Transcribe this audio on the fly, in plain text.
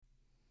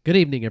Good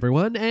evening,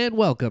 everyone, and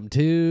welcome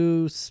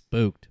to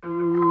Spooked.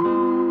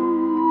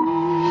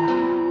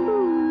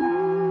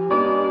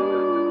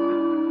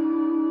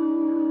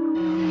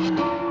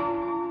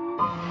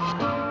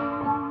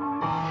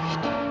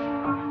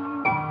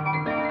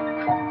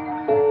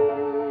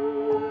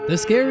 The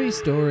Scary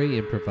Story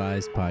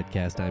Improvised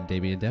Podcast. I'm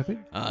Damian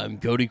Depping, I'm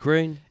Cody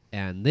Crane.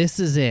 and this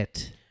is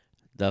it.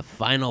 The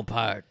final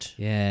part.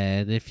 Yeah,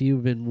 and if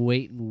you've been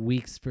waiting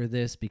weeks for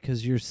this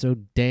because you're so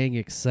dang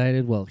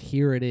excited, well,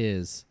 here it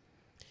is.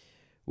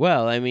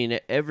 Well, I mean,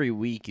 every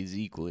week is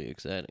equally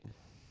exciting.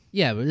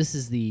 Yeah, but this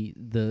is the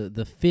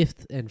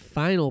fifth and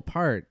final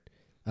part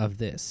of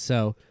this.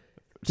 So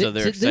So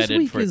they're this excited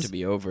week for it is- to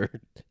be over.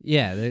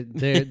 Yeah,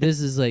 this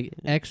is like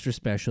extra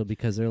special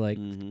because they're like,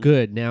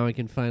 good, now I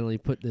can finally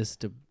put this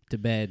to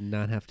bed and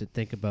not have to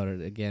think about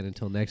it again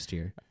until next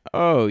year.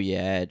 Oh,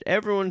 yeah.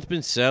 Everyone's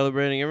been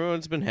celebrating.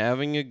 Everyone's been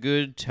having a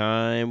good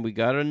time. We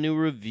got a new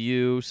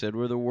review. Said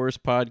we're the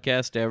worst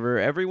podcast ever.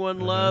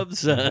 Everyone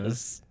loves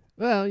us.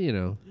 Well, you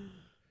know,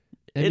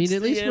 I It's mean,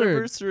 at the least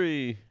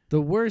anniversary. the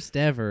worst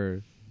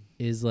ever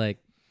is like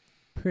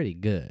pretty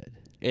good.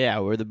 Yeah,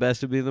 we're the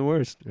best of being the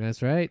worst.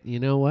 That's right. You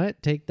know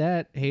what? Take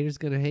that. Haters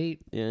gonna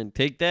hate. And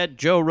take that,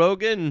 Joe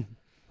Rogan.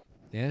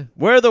 Yeah.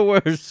 We're the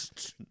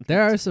worst.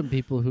 There are some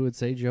people who would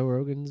say Joe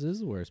Rogan's is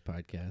the worst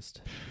podcast.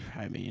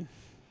 I mean,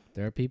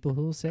 There are people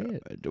who will say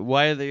it.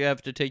 why do they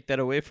have to take that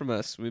away from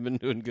us? We've been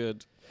doing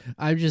good.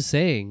 I'm just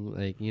saying,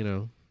 like, you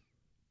know,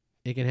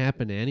 it can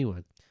happen to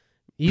anyone.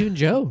 Even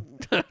Joe.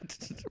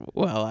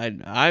 Well,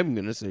 I'm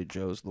going to say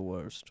Joe's the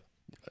worst.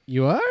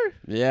 You are?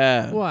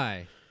 Yeah.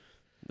 Why?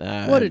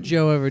 What did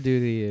Joe ever do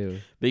to you?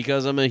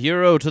 Because I'm a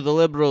hero to the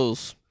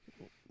liberals.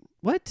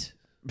 What?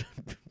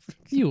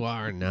 You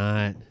are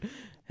not.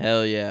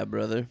 Hell yeah,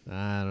 brother.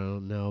 I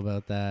don't know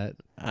about that.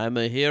 I'm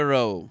a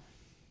hero.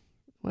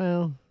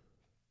 Well,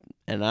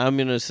 And I'm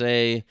going to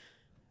say,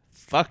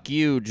 fuck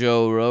you,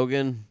 Joe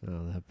Rogan.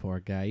 oh, that poor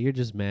guy. You're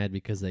just mad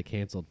because they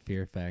canceled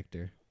Fear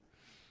Factor.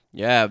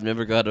 Yeah, I've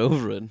never got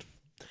over it.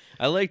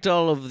 I liked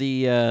all of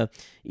the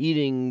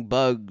eating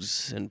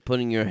bugs and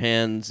putting your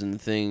hands in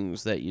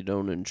things that you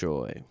don't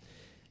enjoy.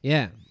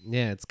 Yeah,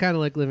 it's kind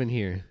of like living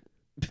here.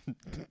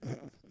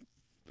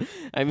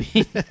 I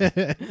mean,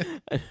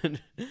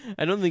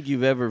 I don't think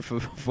you've ever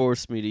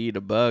forced me to eat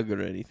a bug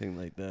or anything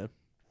like that.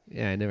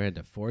 Yeah, I never had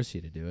to force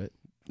you to do it.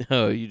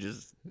 No, you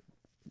just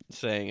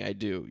saying I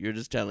do. You're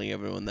just telling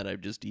everyone that I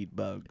just eat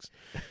bugs.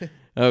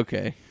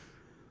 Okay.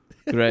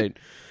 Great.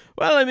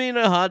 Well, I mean,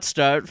 a hot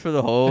start for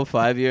the whole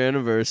 5-year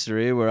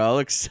anniversary. We're all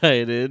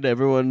excited.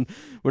 Everyone,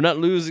 we're not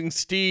losing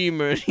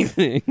steam or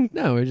anything.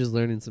 No, we're just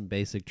learning some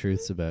basic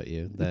truths about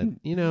you that,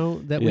 you know,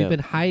 that Yeah. we've been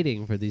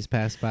hiding for these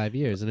past 5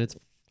 years, and it's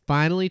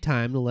finally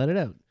time to let it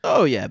out.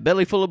 Oh, yeah,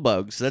 belly full of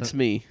bugs. That's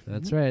me.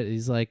 That's right.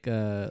 He's like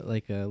a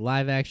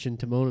live-action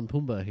Timon and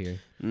Pumbaa here.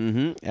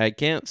 Mm-hmm. I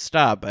can't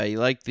stop. I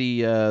like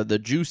the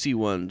juicy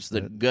ones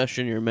that gush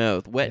in your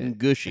mouth, wet and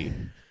gushy.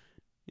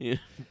 Yeah.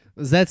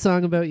 Was that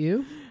song about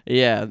you?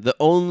 Yeah,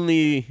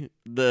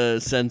 the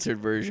censored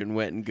version,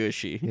 wet and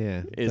gushy.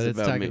 Yeah, is but it's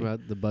about talking me.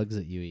 about the bugs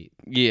that you eat.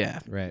 Yeah,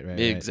 Right.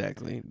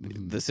 exactly.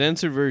 The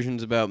censored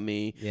version's about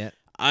me. Yeah,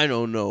 I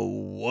don't know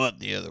what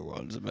the other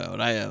one's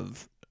about. I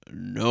have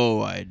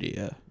no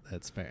idea.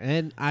 that's fair.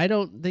 And I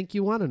don't think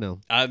you want to know.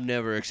 I've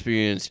never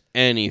experienced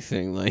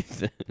anything like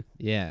that.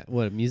 Yeah,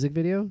 what, a music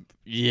video?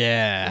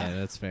 Yeah. Yeah,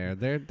 that's fair.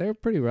 They're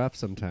pretty rough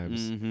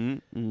sometimes.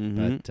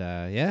 But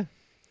yeah.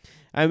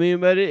 I mean,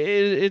 but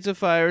it's a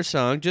fire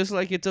song, just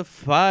like it's a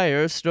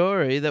fire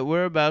story that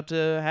we're about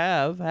to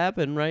have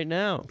happen right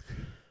now.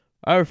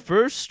 Our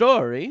first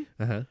story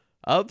Uh-huh.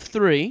 of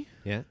 3,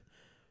 Yeah.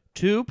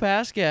 2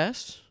 past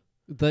guests.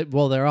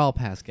 Well, they're all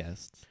past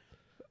guests.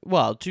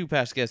 Well, 2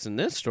 past guests in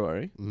this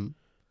story. Mhm.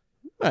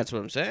 That's what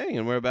I'm saying,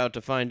 and we're about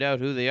to find out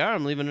who they are.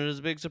 I'm leaving it as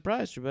a big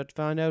surprise. You're about to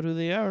find out who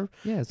they are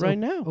Yeah, so right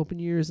now. open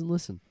your ears and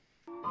listen.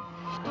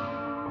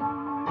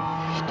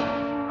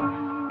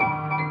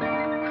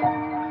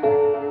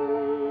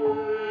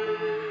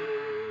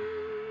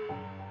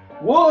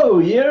 Whoa,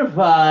 year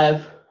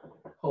 5.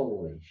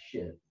 Holy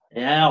shit.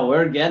 Yeah,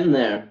 we're getting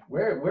there.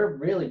 We're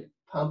really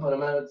pumping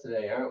them out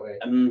today, aren't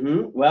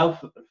we? Well,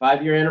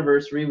 5-year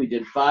anniversary. We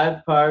did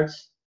 5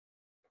 parts.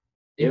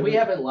 If we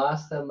haven't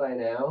lost them by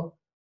now,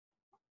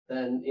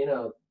 then, you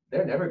know,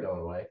 they're never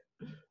going away.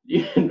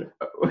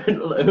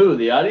 Who,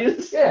 the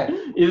audience? Yeah.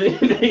 You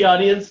think the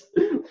audience,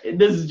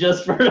 this is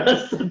just for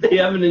us, that they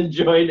haven't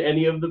enjoyed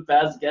any of the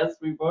past guests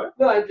before?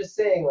 No, I'm just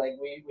saying, like,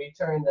 we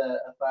turned a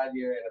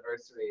 5-year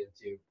anniversary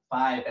into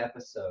 5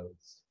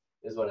 episodes,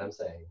 is what I'm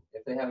saying.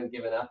 If they haven't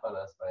given up on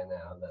us by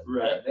now, then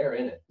Right. they're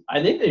in it.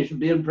 I think they should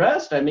be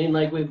impressed. I mean,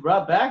 like, we've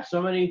brought back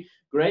so many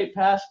great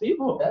past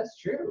people. That's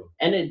true.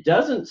 And it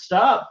doesn't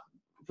stop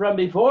from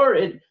before.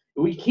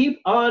 We keep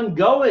on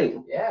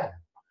going. Yeah.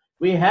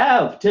 We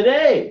have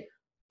today.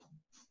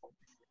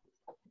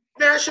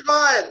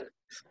 Siobhan.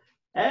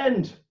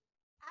 And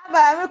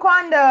Ava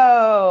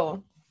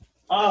Makwando.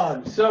 oh,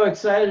 I'm so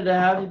excited to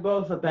have you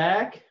both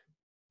back.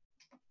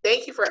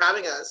 Thank you for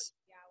having us.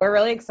 We're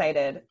really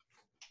excited.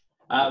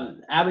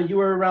 Abba, you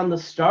were around the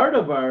start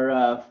of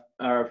our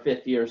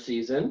 5th year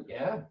season,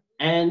 Yeah.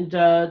 and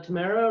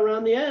Tamara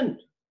around the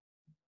end.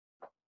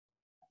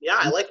 Yeah,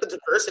 I like the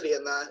diversity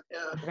in that.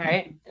 Yeah.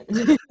 Right?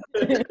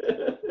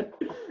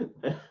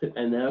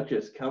 And now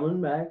just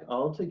coming back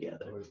all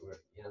together. We're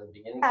the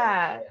beginning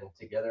Yeah. and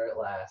together at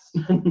last.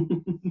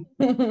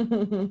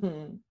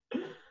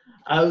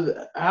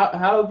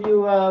 How have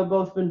you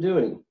both been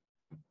doing?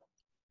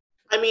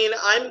 I mean,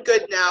 I'm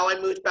good now. I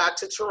moved back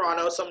to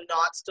Toronto, so I'm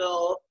not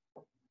still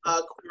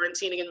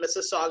quarantining in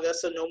Mississauga,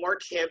 so no more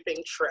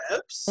camping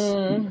trips.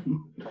 Mm.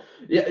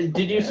 Yeah,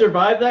 did you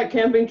survive that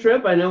camping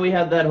trip? I know we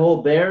had that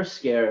whole bear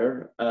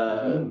scare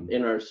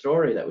in our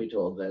story that we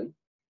told then.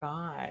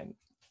 God.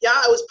 Yeah,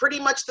 it was pretty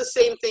much the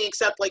same thing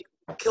except like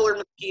killer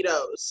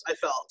mosquitoes, I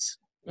felt.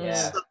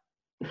 Yeah. So,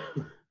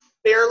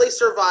 barely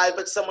survived,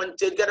 but someone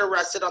did get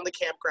arrested on the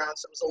campground,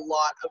 so it was a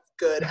lot of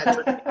good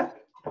entertainment.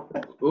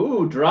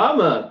 Ooh,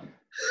 drama.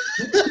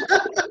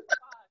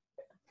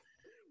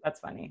 That's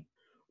funny.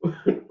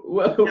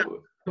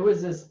 Whoa. Who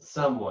is this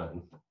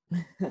someone?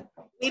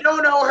 We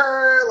don't know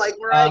her, like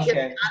Mariah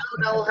Carey, I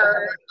don't know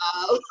her,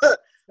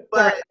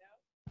 but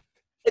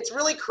it's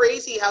really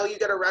crazy how you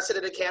get arrested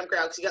at a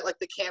campground because you get like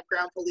the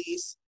campground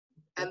police,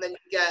 and then you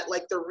get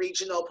like the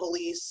regional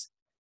police,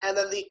 and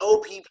then the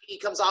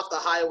OPP comes off the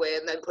highway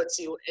and then puts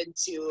you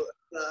into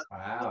the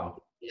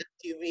Wow.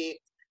 SUV.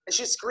 And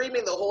she's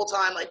screaming the whole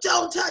time, like,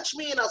 "Don't touch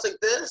me!" And I was like,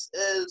 "This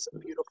is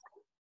beautiful."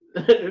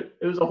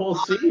 It was a whole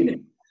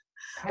scene.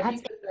 How do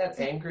you get that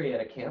angry at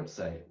a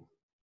campsite?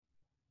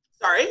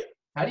 Sorry.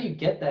 How do you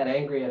get that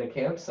angry at a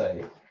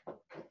campsite?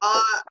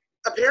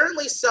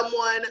 Apparently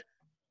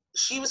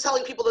she was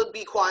telling people to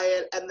be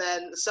quiet, and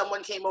then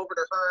someone came over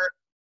to her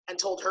and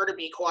told her to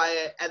be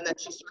quiet, and then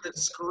she started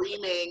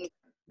screaming.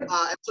 And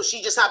so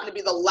she just happened to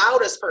be the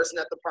loudest person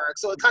at the park,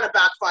 so it kind of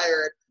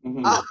backfired.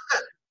 Mhm.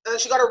 And then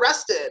she got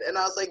arrested, and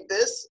I was like,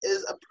 this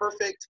is a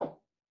perfect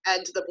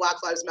end to the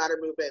Black Lives Matter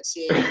movement,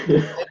 seeing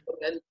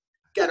women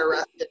get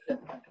arrested.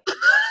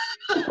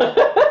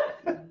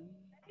 I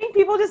think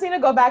people just need to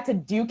go back to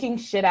duking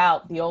shit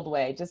out the old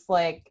way. Just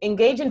like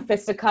engage in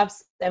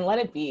fisticuffs and let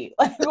it be.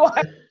 Like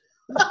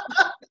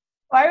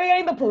why are we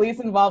getting the police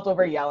involved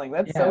over yelling?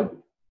 That's so.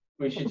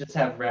 We should just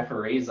have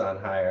referees on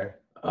hire.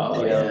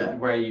 Oh, You know, yeah.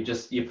 where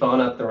you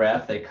phone up the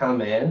ref, they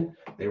come in,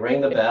 they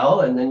ring the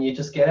bell, and then you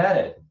just get at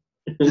it.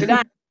 You're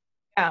done.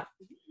 Yeah,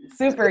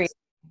 super easy.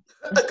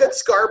 A good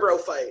Scarborough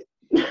fight.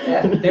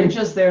 Yeah, they're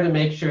just there to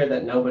make sure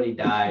that nobody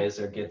dies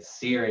or gets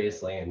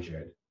seriously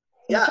injured.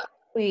 Yeah.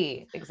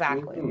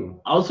 Exactly. Mhm.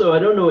 Also, I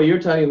don't know what you're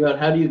talking about.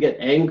 How do you get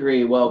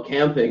angry while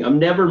camping? I'm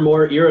never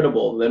more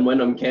irritable than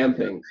when I'm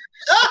camping.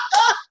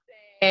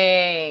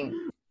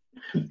 Dang.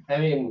 I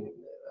mean,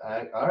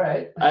 all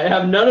right, I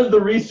have none of the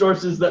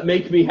resources that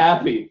make me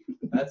happy.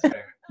 that's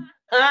fair.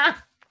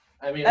 Ah,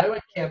 I mean, I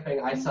went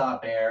camping, I saw a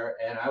bear,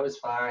 and I was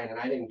fine, and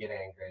I didn't get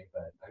angry.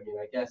 But I mean,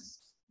 I guess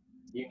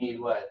you need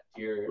what?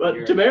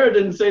 But Tamara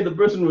didn't say the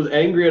person was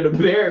angry at a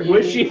bear.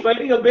 Was she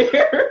fighting a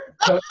bear?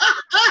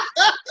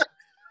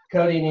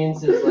 Cody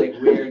needs his like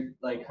weird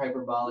like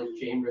hyperbolic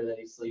chamber that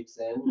he sleeps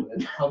in.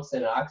 It pumps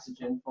in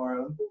oxygen for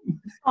him.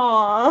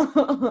 aw.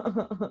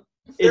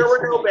 There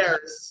were no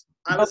bears.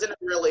 I was in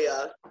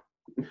Aurelia.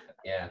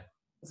 Yeah.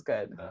 It's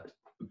good.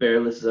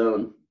 Bearless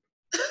zone.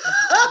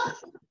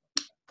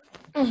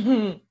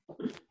 Mhm.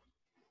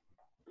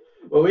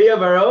 Well, we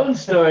have our own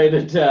story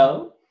to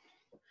tell.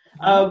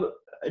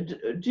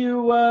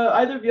 Do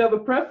either of you have a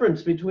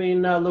preference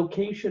between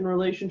location,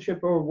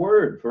 relationship, or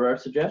word for our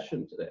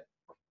suggestion today?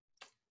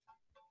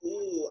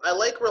 Ooh, I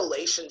like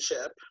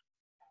relationship.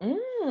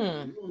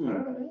 Mm. All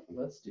right,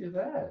 let's do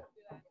that.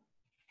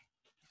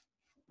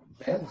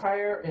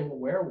 Vampire and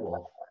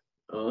werewolf.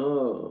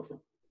 Oh,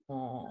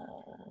 Aw.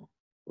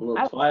 a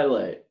little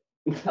Twilight.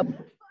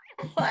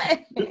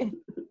 What?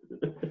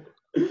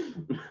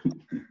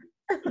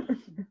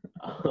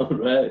 All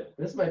right.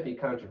 This might be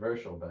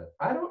controversial, but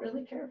I don't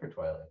really care for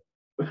Twilight.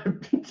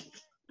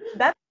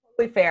 That's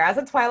totally fair. As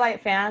a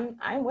Twilight fan,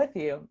 I'm with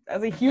you.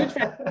 As a huge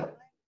fan,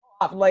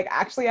 like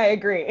actually, I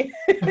agree.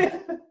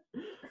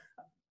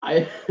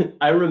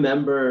 I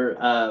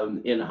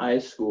remember in high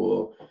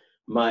school,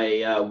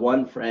 my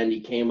one friend, he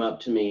came up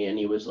to me and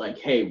he was like,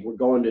 "Hey, we're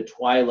going to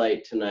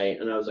Twilight tonight."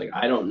 And I was like,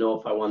 "I don't know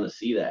if I want to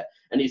see that."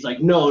 And he's like,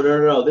 No,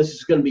 this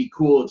is going to be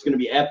cool. It's going to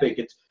be epic.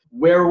 It's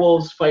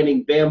werewolves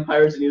fighting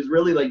vampires. And he was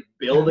really like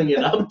building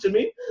it up to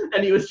me.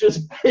 And he was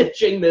just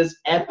pitching this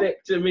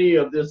epic to me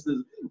of this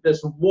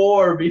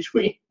war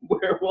between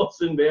werewolves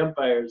and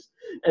vampires.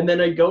 And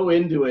then I go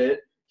into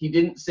it. He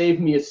didn't save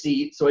me a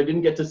seat, so I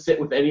didn't get to sit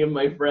with any of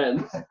my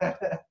friends.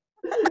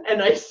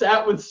 And I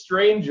sat with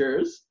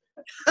strangers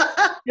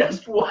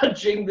just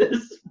watching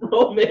this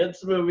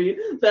romance movie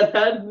that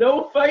had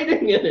no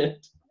fighting in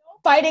it.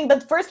 Fighting, the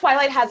first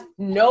Twilight has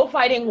no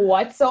fighting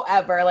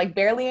whatsoever, like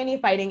barely any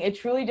fighting. It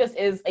truly just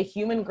is a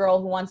human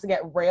girl who wants to get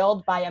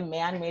railed by a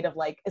man made of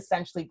like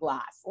essentially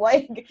glass.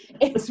 Like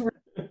it's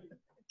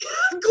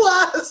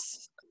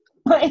Glass.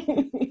 like,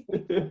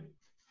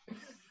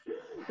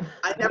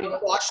 I never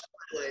watched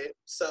Twilight,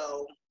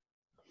 so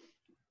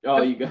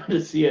Oh, you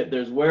gotta see it.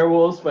 There's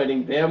werewolves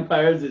fighting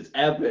vampires. It's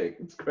epic.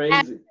 It's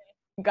crazy.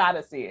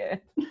 Gotta see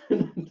it.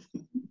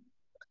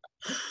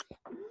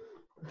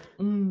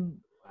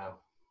 Wow.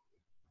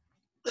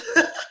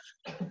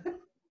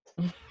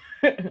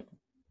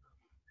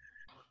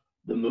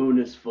 The moon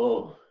is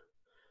full.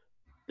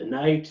 The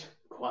night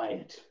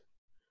quiet.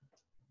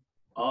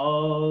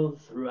 All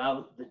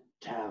throughout the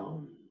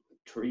town,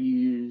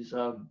 trees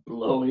are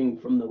blowing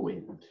from the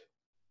wind.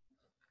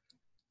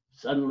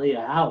 Suddenly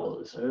a howl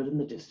is heard in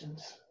the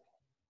distance.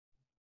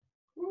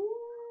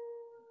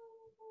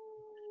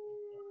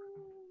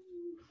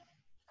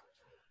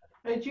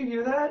 Hey, did you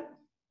hear that?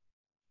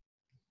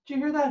 Did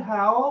you hear that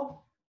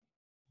howl?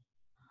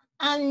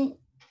 I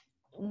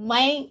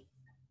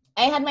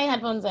had my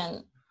headphones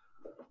in.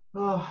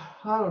 Oh,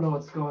 I don't know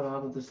what's going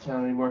on with this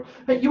town anymore.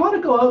 Hey, you want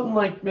to go out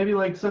and maybe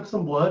suck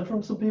some blood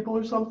from some people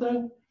or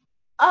something?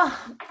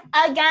 Oh,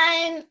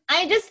 again,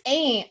 I just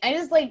ate. I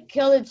just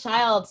killed a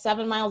child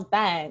 7 miles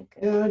back.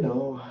 Yeah, I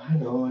know.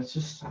 It's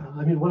just,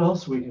 what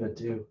else are we gonna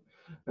do?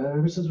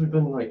 Ever since we've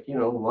been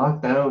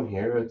locked down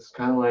here, it's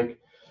kind of like,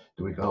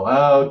 do we go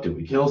out? Do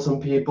we kill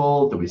some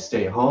people? Do we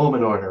stay home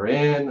and order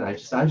in? I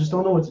just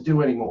don't know what to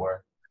do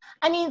anymore.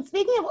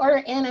 Speaking of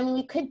order in,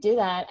 we could do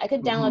that. I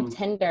could download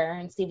Tinder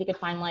and see if we could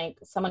find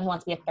someone who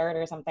wants to be a third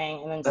or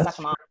something, and then suck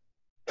them off.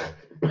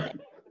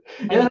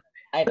 Yeah,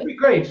 that'd be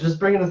great. Just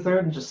bring in a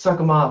third and just suck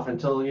them off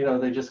until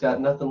they just got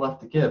nothing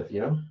left to give.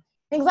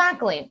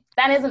 Exactly.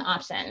 That is an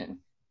option.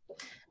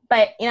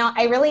 But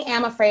I really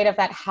am afraid of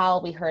that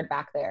howl we heard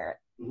back there.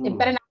 It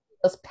better not be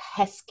those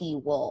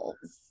pesky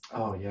wolves.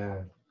 Oh yeah,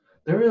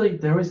 they're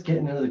always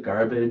getting into the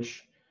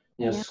garbage.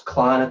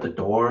 Clawing at the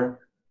door.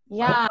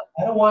 Yeah.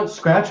 I don't want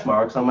scratch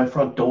marks on my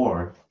front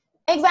door.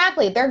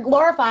 Exactly. They're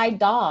glorified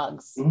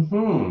dogs.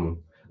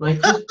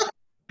 Just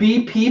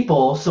be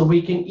people so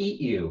we can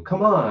eat you.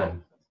 Come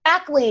on.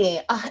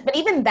 Exactly. But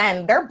even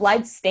then, their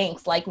blood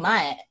stinks like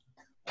mutt.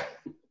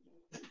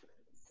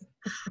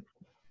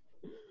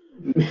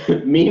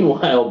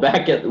 Meanwhile,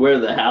 back at where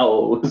the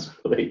howl was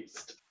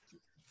placed.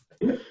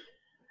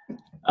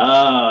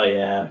 Oh,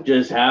 yeah.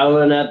 Just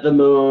howling at the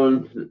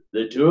moon.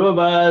 The two of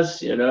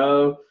us,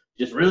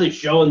 just really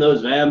showing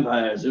those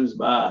vampires who's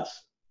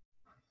boss.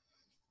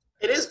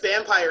 It is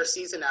vampire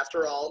season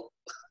after all.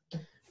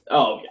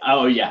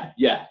 Oh yeah.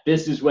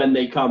 This is when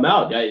they come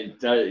out.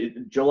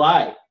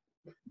 July.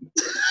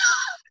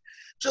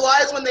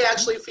 July is when they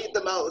actually feed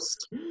the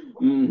most.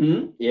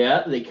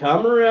 Yeah, they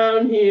come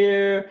around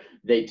here.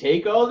 They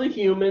take all the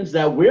humans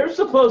that we're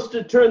supposed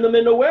to turn them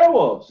into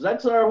werewolves.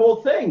 That's our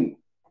whole thing.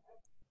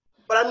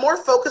 But I'm more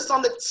focused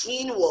on the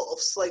Teen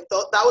Wolves.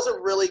 That was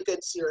a really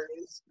good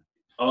series.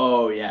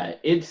 Oh, yeah.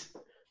 It's,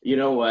 you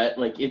know what?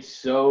 It's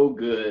so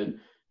good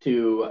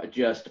to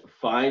just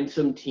find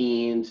some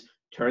teens,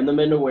 turn them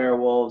into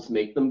werewolves,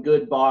 make them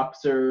good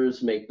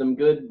boxers, make them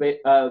good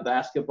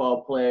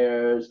basketball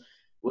players.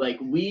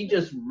 We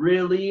just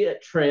really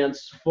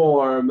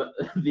transform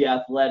the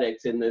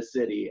athletics in this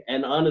city.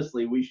 And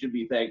honestly, we should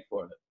be thankful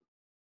for it.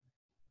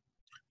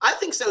 I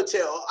think so,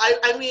 too.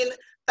 I mean,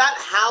 that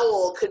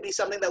howl could be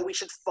something that we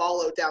should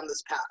follow down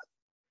this path.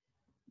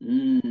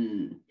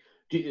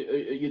 Do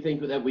you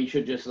think that we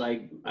should just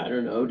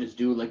just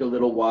do a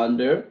little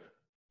wander?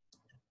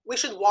 We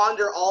should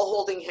wander all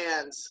holding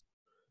hands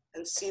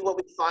and see what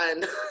we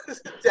find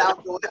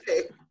down the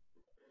way.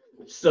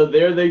 So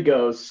there they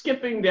go,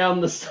 skipping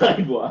down the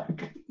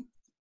sidewalk.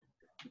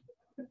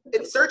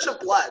 In search of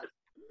blood.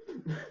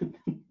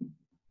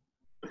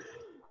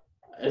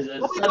 Oh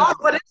my God,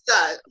 what is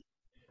that?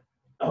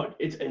 Oh,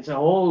 it's a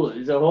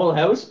whole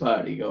house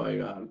party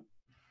going on.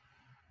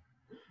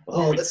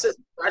 Oh, this is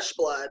fresh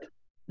blood.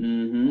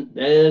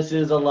 This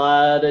is a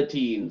lot of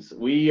teens.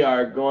 We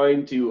are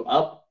going to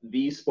up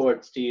the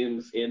sports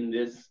teams in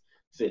this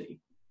city.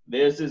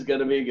 This is going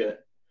to be good.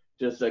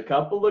 Just a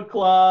couple of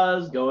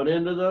claws going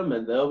into them,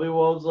 and they'll be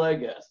wolves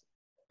like us.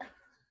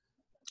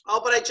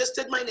 Oh, but I just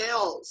did my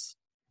nails.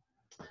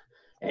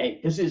 Hey,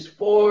 this is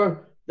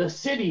for the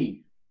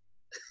city.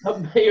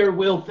 The mayor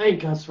will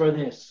thank us for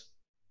this.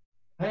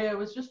 Hey, I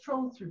was just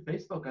trolling through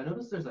Facebook. I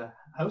noticed there's a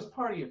house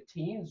party of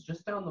teens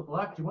just down the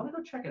block. Do you want to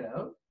go check it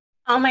out?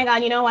 Oh my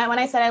God, you know what? When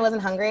I said I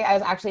wasn't hungry, I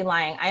was actually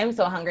lying. I am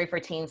so hungry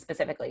for teens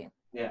specifically.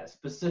 Yeah,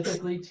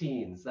 specifically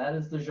teens. That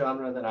is the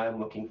genre that I'm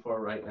looking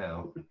for right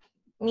now.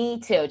 Me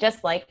too,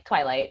 just like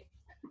Twilight.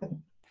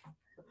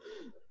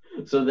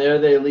 So there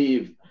they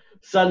leave.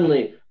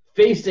 Suddenly,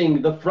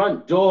 facing the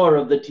front door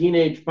of the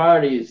teenage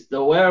parties,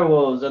 the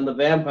werewolves and the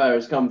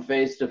vampires come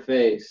face to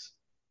face.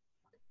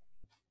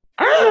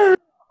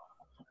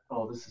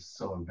 Oh, this is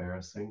so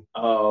embarrassing.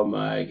 Oh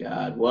my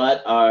God,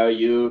 what are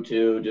you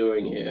two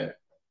doing here?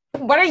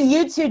 What are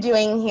you two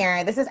doing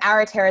here? This is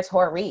our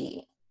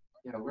territory.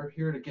 Yeah, we're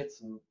here to get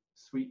some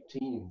sweet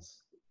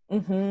teens.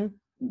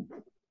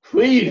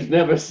 Please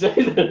never say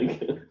that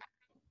again.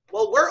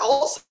 Well, we're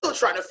also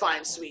trying to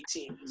find sweet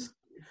teens.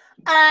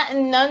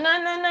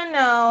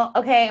 No.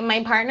 Okay,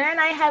 my partner and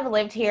I have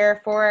lived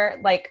here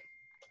for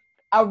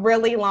a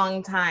really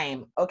long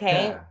time,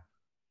 okay?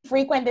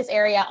 frequent this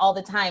area all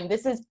the time.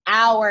 This is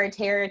our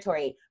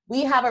territory.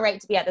 We have a right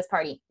to be at this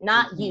party,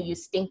 not you, you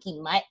stinky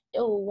mutt.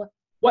 Ew.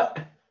 What?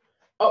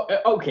 Oh,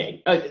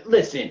 okay.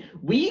 Listen,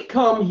 we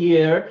come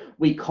here,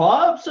 we call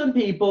up some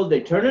people,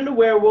 they turn into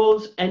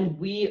werewolves, and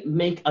we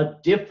make a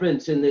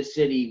difference in this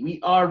city. We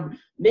are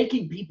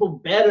making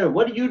people better.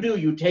 What do?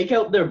 You take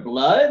out their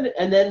blood,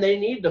 and then they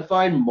need to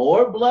find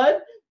more blood?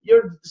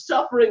 You're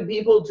suffering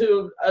people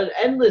to an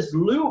endless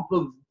loop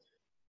of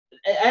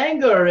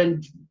anger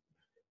and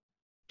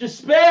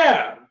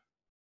despair.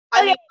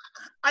 I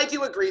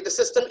do agree. The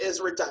system is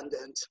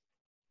redundant.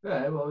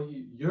 Yeah, well,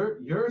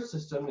 your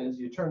system is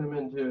you turn them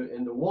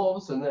into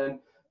wolves, and then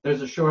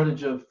there's a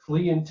shortage of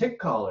flea and tick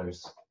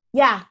collars.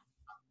 Yeah.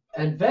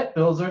 And vet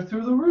bills are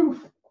through the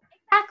roof.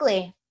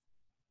 Exactly.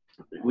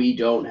 We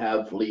don't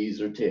have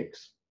fleas or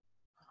ticks.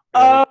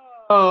 Oh,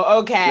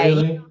 okay.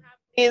 Really?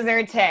 Fleas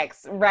or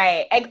ticks,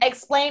 right?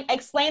 Explain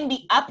the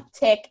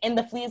uptick in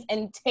the fleas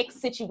and ticks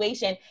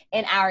situation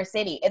in our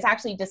city. It's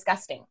actually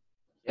disgusting.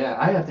 Yeah,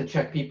 I have to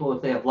check people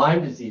if they have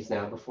Lyme disease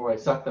now before I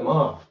suck them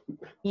off.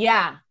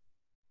 Yeah.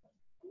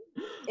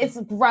 It's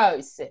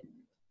gross.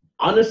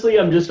 Honestly,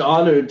 I'm just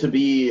honored to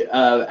be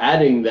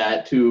adding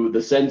that to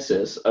the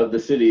census of the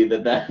city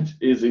that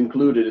is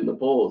included in the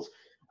polls.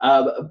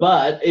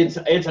 But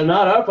it's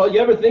not our fault. You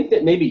ever think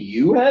that maybe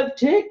you have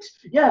ticks?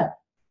 Yeah,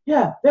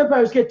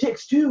 vampires get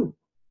ticks too.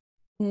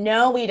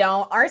 No, we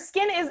don't. Our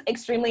skin is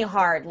extremely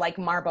hard, like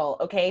marble,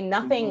 okay?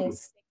 Nothing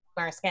sticks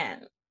on our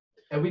skin.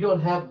 And we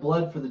don't have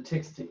blood for the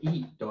ticks to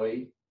eat,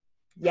 doy.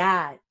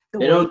 Yeah.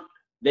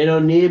 They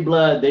don't need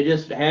blood. They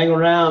just hang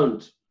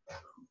around.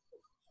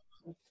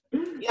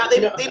 Yeah,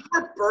 they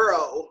more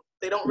burrow.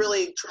 They don't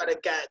really try to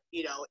get,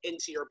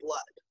 into your blood.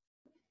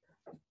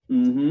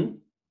 Mm-hmm.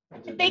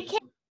 They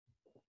can't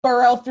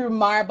burrow through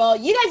marble.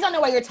 You guys don't know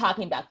what you're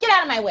talking about. Get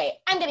out of my way.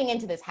 I'm getting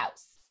into this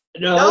house.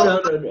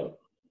 No.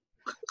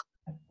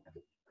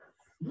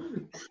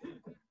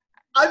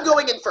 I'm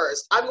going in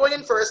first. I'm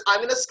going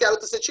to scout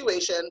the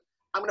situation.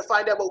 I'm going to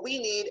find out what we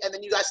need, and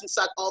then you guys can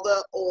suck all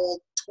the old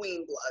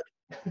tween blood.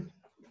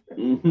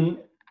 Mm-hmm.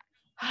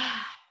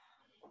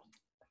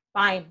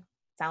 Fine.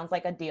 Sounds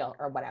like a deal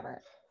or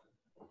whatever.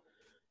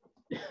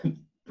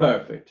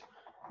 Perfect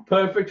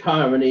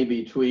harmony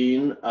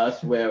between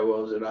us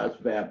werewolves and us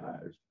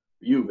vampires.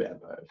 You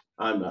vampires.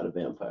 I'm not a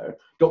vampire.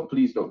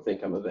 Please don't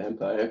think I'm a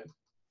vampire.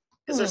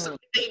 Is there something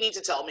that you need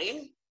to tell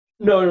me?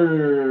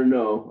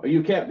 No.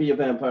 You can't be a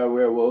vampire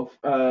werewolf.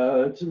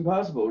 It's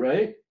impossible,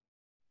 right?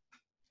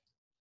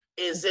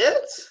 Is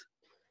it?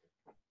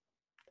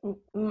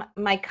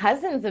 My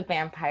cousin's a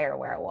vampire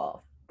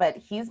werewolf, but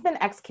he's been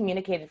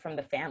excommunicated from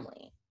the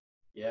family.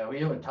 Yeah, we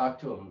haven't talked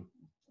to him,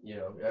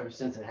 ever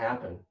since it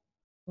happened.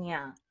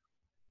 Yeah.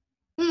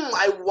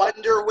 I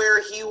wonder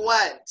where he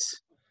went.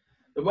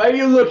 Why are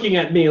you looking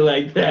at me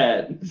like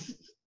that?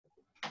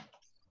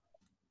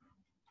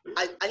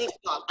 I need to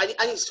talk.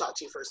 I need to talk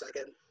to you for a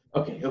second.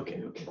 Okay.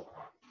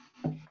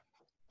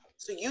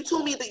 So you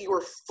told me that you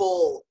were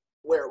full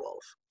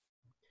werewolf.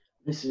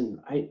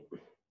 Listen, I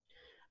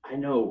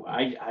know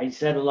I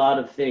said a lot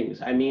of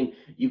things. I mean,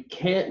 you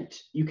can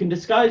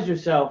disguise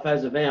yourself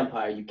as a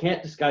vampire. You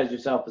can't disguise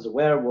yourself as a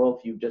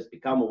werewolf. You just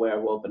become a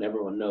werewolf and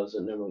everyone knows it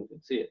and everyone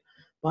can see it.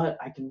 But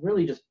I can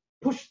really just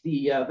push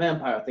the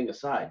vampire thing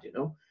aside,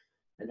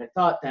 And I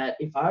thought that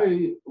if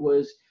I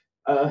was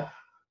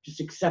just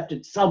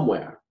accepted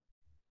somewhere,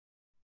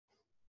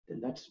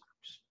 then that's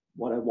just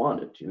what I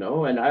wanted,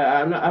 And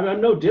I'm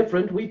no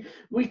different.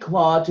 We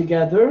claw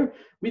together.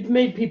 We've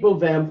made people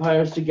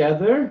vampires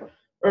together.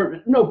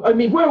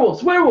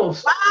 Werewolves.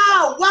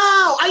 Wow!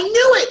 I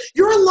knew it.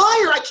 You're a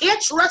liar. I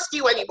can't trust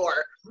you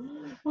anymore.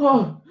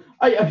 Oh,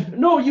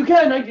 no, you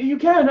can. You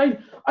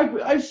can.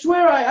 I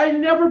swear I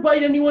never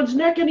bite anyone's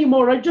neck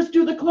anymore. I just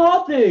do the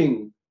claw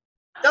thing.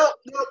 No,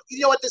 you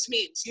know what this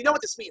means. You know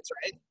what this means,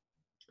 right?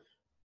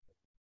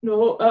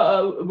 No,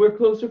 we're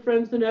closer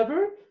friends than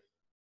ever?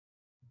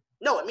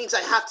 No, it means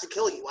I have to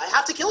kill you. I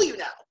have to kill you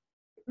now.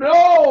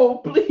 No,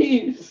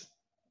 please.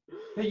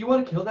 Hey, you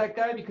want to kill that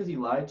guy because he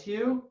lied to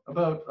you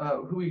about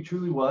who he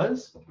truly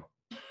was?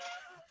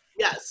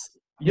 Yes.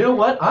 You know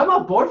what? I'm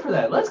on board for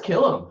that. Let's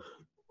kill him.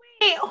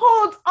 Wait,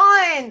 hold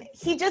on.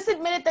 He just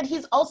admitted that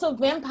he's also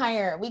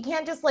vampire. We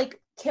can't just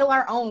kill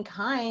our own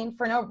kind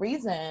for no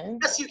reason.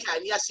 Yes, you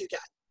can.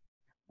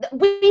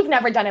 We've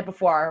never done it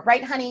before,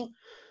 right, honey?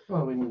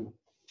 Well, we've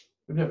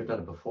never done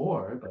it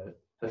before, but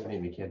doesn't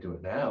mean we can't do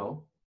it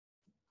now.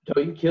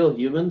 Don't you kill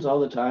humans all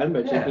the time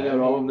by taking out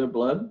all of their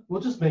blood?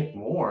 We'll just make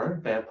more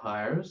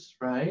vampires,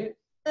 right?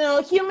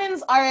 No,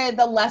 humans are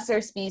the lesser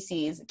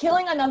species.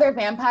 Killing another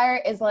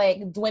vampire is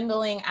like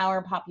dwindling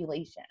our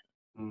population.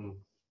 I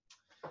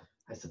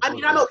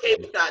mean, I'm okay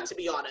with that, to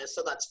be honest,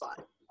 so that's fine.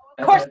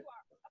 Of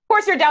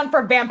course you're down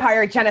for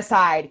vampire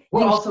genocide.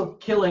 We're also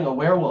killing a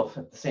werewolf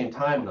at the same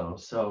time, though,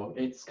 so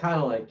it's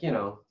kind of like, I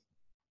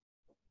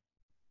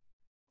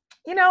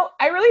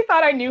really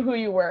thought I knew who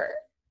you were.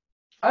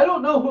 I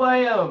don't know who I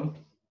am.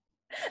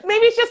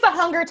 Maybe it's just the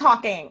hunger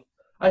talking.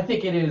 I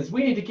think it is.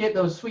 We need to get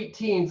those sweet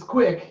teens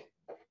quick.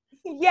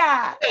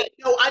 Yeah. Okay,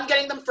 no, I'm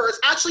getting them first.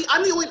 Actually,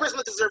 I'm the only person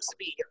that deserves to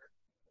be here.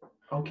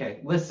 Okay,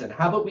 listen.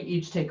 How about we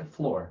each take a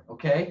floor?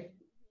 Okay.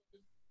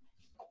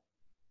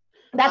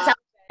 That sounds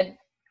good.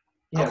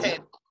 Yeah. Okay,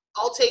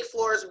 I'll take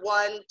floors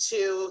 1,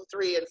 2,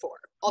 3, and 4.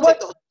 I'll What? take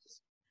the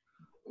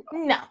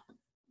whole. No.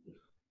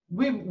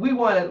 We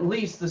want at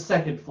least the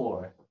second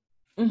floor.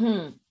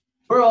 Mm-hmm.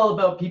 We're all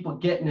about people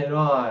getting it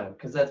on,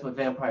 because that's what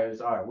vampires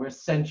are. We're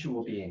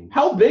sensual beings.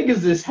 How big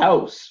is this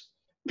house?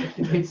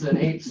 It's an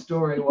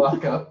 8-story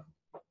walk up.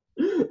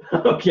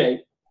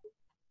 Okay.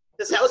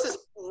 This house is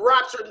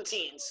wrapped in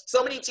teens.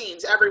 So many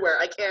teens everywhere.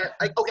 Okay,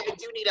 I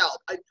do need help.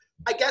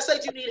 I guess I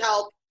do need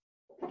help.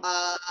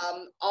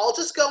 I'll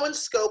just go and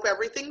scope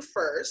everything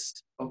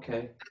first.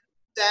 Okay.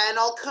 Then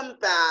I'll come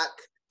back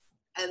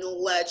and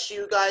let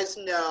you guys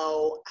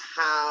know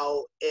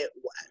how it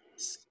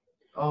went.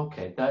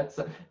 Okay, that's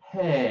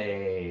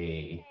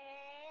hey.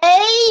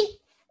 Hey!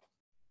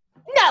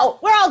 No,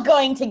 we're all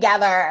going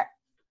together.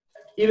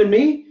 Even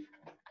me?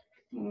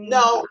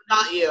 No,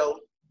 not you.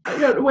 I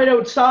gotta wait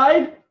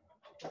outside?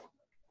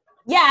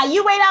 Yeah,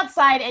 you wait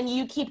outside and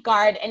you keep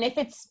guard. And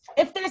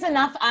if there's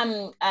enough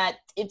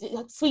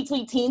sweet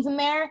teens in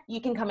there,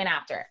 you can come in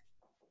after.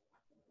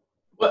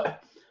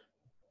 What?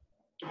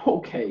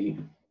 Okay.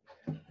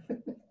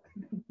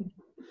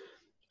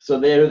 So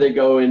there they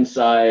go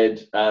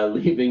inside,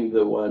 leaving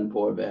the one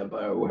poor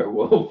vampire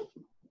werewolf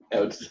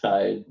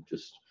outside,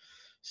 just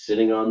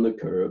sitting on the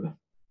curb.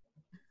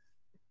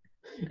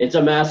 It's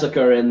a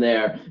massacre in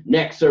there.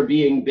 Necks are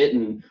being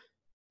bitten.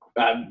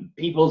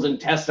 People's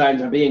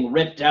intestines are being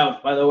ripped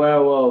out by the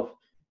werewolf.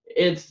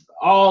 It's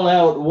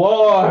all-out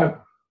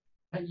war.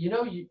 You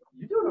know, you're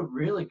doing a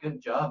really good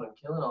job on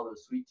killing all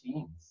those sweet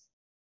teens.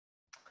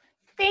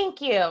 Thank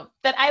you.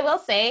 But I will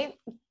say,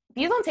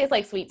 these don't taste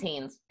like sweet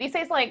teens. These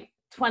taste like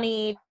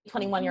 20,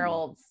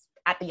 21-year-olds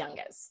at the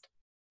youngest.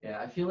 Yeah,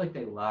 I feel like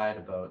they lied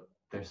about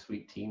their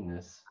sweet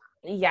teenness.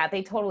 Yeah,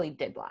 they totally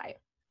did lie.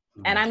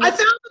 And I found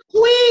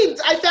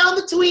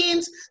the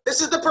tweens.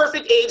 This is the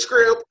perfect age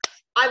group.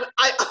 I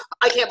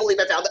can't believe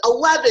I found it.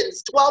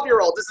 11s,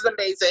 12-year-olds. This is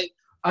amazing.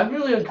 I'm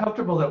really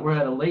uncomfortable that we're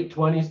at a late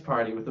 20s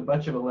party with a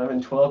bunch of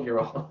 11,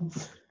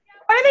 12-year-olds.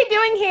 What are they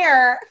doing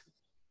here?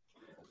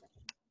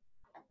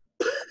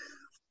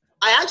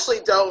 I actually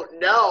don't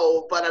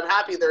know, but I'm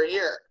happy they're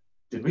here.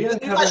 Did we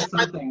uncover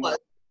something?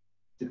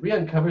 Did we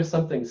uncover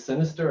something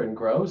sinister and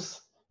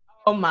gross?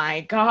 Oh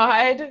my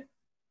God.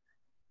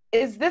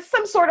 Is this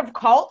some sort of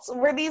cult?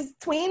 Were these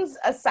tweens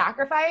a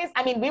sacrifice?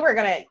 I mean, we were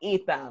going to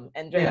eat them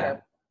and drink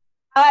them.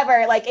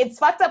 However, like, it's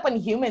fucked up when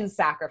humans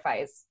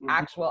sacrifice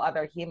actual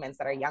other humans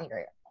that are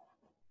younger.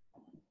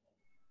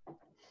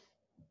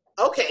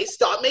 Okay,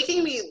 stop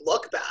making me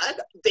look bad.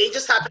 They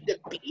just happen to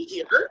be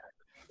here.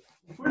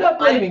 We're not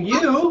blaming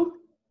you.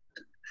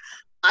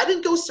 I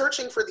didn't go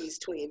searching for these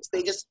tweens.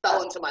 They just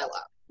fell into my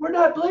lap. We're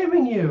not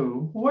blaming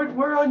you.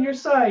 We're on your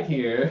side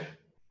here.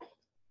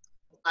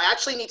 I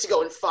actually need to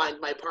go and find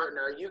my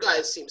partner. You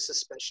guys seem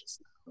suspicious.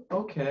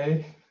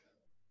 Okay.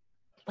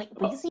 Wait,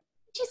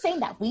 she's saying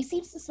that we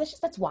seem suspicious?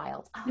 That's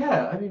wild. Oh.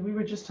 Yeah, I mean, we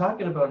were just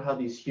talking about how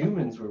these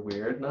humans were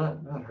weird, not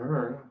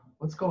her.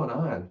 What's going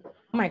on?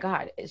 Oh my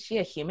God, is she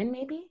a human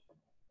maybe?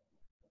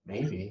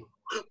 Maybe.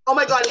 Oh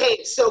my God,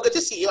 hey, so good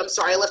to see you. I'm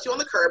sorry I left you on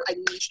the curb. I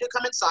need you to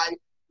come inside.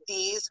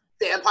 These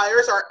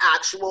vampires are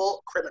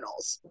actual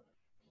criminals.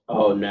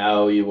 Oh,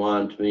 now you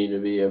want me to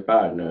be your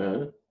partner,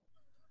 huh?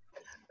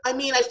 I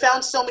mean, I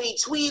found so many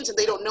tweens, and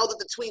they don't know that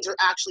the tweens are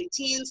actually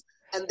teens,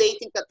 and they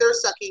think that they're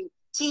sucking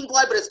teen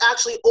blood, but it's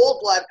actually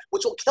old blood,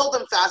 which will kill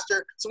them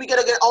faster, so we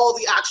gotta get all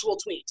the actual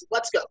tweens.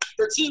 Let's go.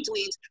 They're teen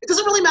tweens. It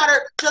doesn't really matter.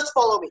 Just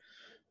follow me.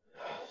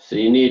 So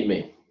you need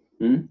me,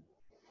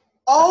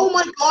 Oh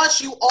my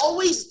gosh, you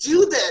always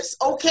do this.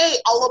 Okay,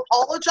 I'll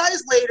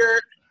apologize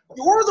later.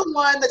 You're the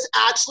one that's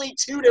actually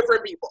two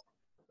different people.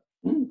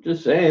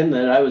 Just saying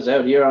that I was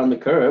out here on the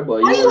curb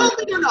while Are you you were...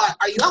 helping or not?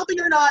 Are you helping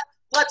or not?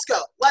 Let's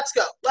go. Let's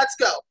go. Let's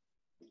go.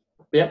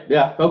 Yep,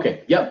 yeah,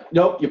 okay. Yep,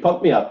 nope, you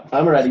pumped me up.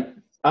 I'm ready.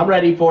 I'm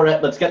ready for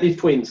it. Let's get these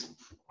tweens.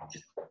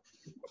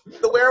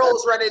 The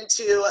werewolves run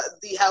into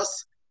the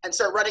house and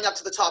start running up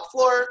to the top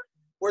floor,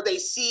 where they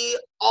see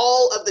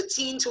all of the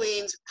teen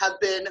tweens have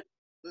been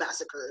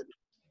massacred.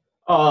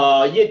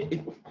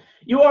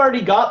 You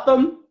already got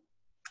them?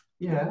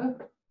 Yeah.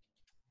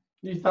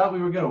 You thought we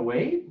were going to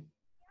wait?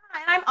 Yeah,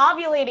 and I'm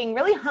ovulating,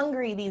 really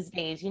hungry these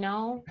days, you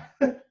know?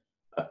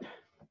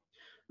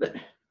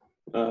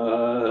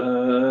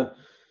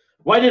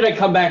 Why did I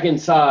come back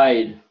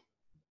inside?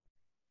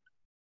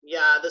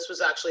 Yeah, this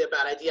was actually a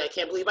bad idea. I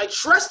can't believe I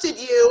trusted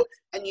you,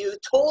 and you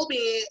told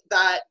me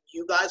that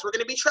you guys were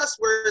going to be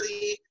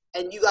trustworthy,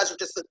 and you guys are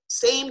just the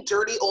same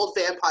dirty old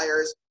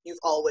vampires you've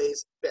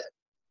always been.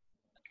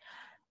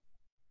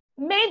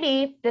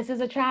 Maybe this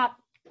is a trap,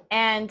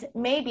 and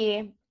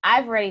maybe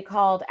I've already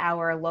called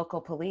our local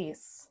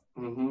police.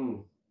 Mm-hmm.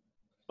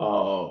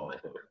 Oh,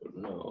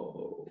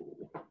 no.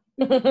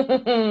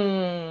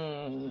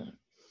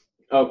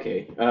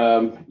 Okay,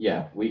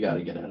 yeah, we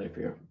gotta get out of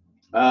here.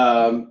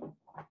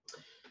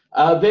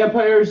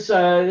 Vampires,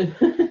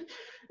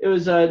 It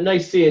was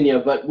nice seeing you,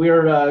 but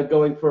we're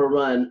going for a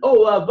run.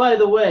 Oh, by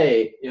the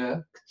way.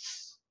 Yeah.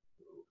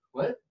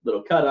 What?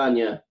 Little cut on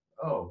you.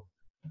 Oh.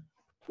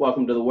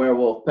 Welcome to the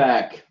Werewolf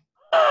Pack.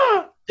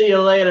 See you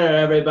later,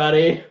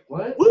 everybody.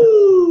 What?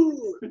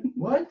 Woo!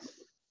 What?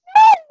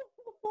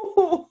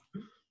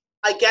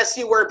 I guess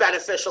you were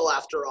beneficial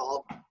after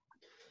all.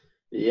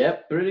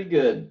 Yep, pretty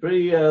good.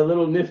 Pretty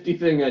little nifty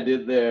thing I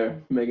did there,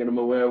 making him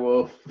a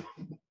werewolf.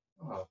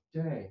 Oh,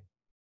 dang.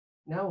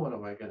 Now what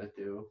am I gonna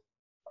do?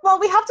 Well,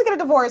 we have to get a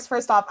divorce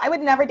first off. I would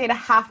never date a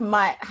half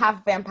mutt,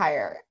 half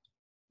vampire.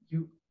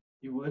 You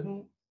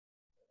wouldn't?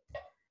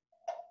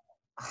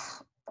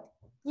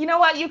 You know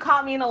what? You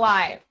caught me in a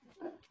lie.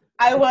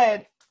 I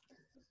would.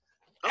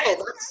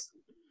 Oh, that's...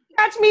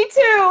 Catch me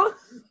too.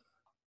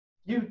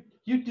 You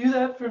do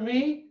that for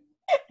me?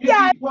 You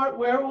Yeah. be part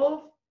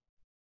werewolf?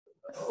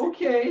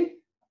 Okay.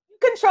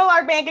 Control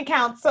our bank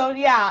account, so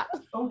yeah.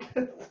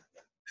 Okay.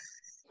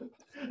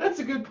 That's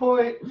a good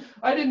point.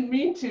 I didn't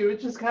mean to.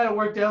 It just kind of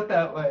worked out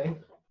that way.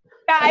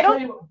 Yeah, I tell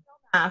don't you-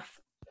 math.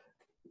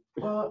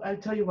 Well, I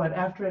tell you what.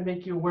 After I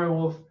make you a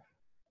werewolf,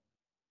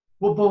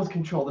 we'll both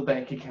control the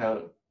bank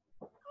account.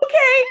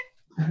 Okay.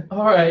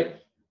 All right.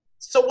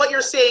 So what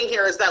you're saying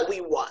here is that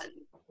we won.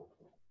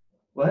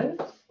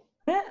 What?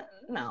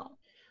 No.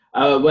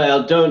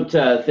 Well, don't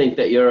think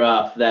that you're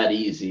off that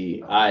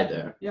easy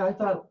either. Yeah, I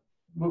thought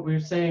what we were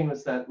saying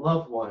was that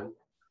love won.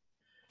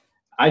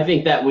 I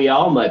think that we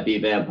all might be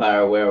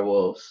vampire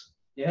werewolves.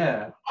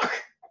 Yeah.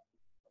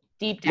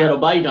 Deep down. Little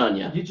bite on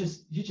you. You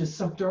just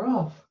sucked her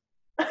off.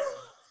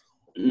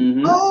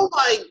 Mm-hmm. Oh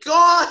my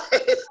god!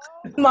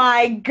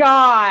 My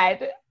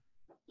God.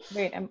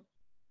 Wait,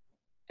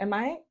 am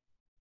I?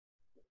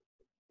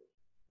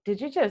 Did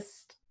you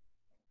just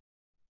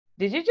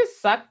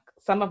suck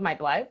some of my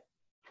blood?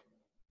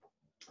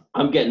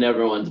 I'm getting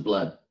everyone's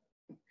blood.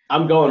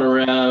 I'm going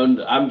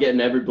around. I'm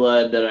getting every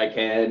blood that I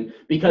can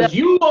because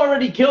you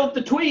already killed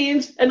the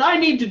tweens, and I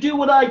need to do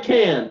what I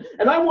can.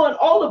 And I want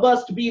all of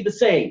us to be the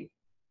same.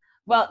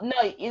 Well, no,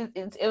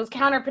 it was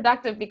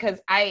counterproductive because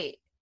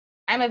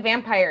I'm a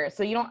vampire,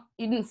 so you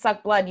didn't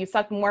suck blood. You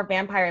sucked more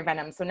vampire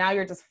venom, so now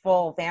you're just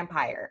full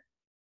vampire.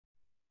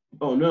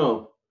 Oh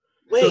no!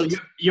 Wait, So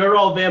you're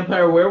all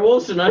vampire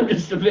werewolves, and I'm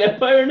just a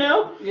vampire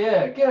now?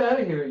 Yeah, get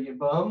out of here, you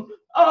bum.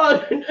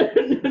 Oh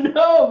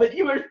no! But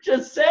you were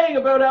just saying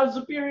about how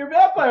superior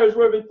vampires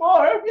were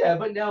before. Yeah,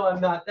 but now I'm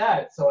not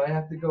that, so I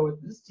have to go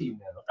with this team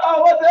now.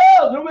 Oh, what the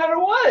hell? No matter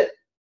what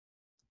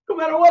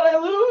I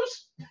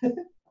lose.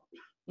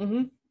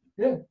 Mm-hmm.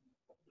 Yeah.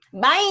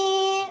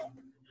 Bye.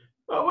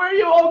 Well, where are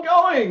you all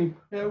going?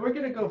 Yeah, we're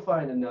gonna go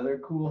find another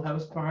cool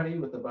house party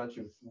with a bunch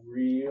of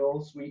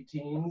real sweet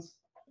teens.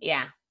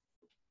 Yeah.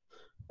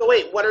 so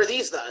wait, what are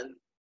these then?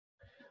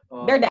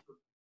 They're dead.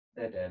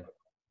 They're dead.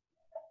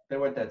 They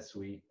weren't that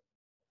sweet.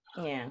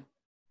 Yeah.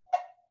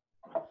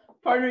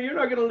 Partner, you're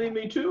not gonna leave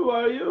me too,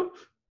 are you?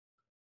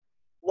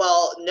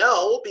 Well,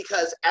 no,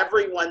 because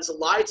everyone's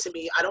lied to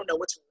me. I don't know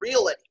what's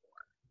real anymore.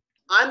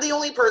 I'm the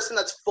only person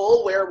that's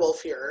full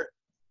werewolf here,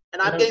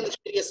 and I'm getting the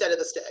shittiest end of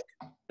the stick.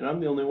 And I'm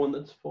the only one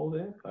that's full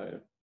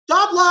vampire.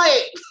 Stop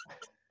lying!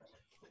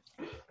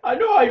 I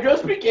know, I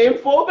just became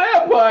full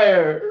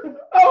vampire.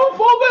 I'm a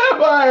full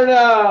vampire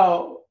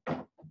now.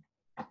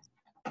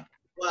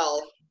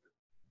 Well,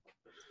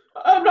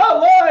 I'm not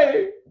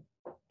lying.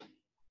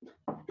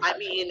 I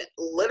mean,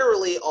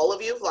 literally all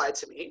of you have lied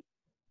to me.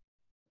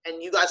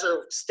 And you guys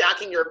are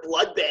stacking your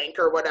blood bank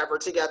or whatever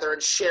together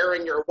and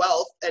sharing your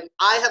wealth. And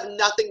I have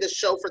nothing to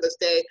show for this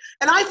day.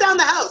 And I found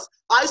the house.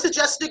 I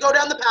suggested to go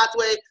down the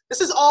pathway. This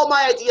is all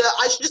my idea.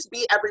 I should just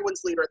be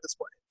everyone's leader at this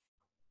point.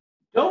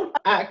 Don't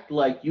act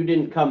like you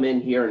didn't come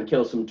in here and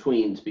kill some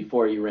tweens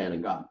before you ran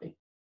and got me.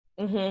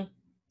 Mm-hmm.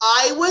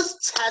 I was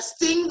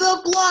testing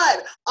the blood.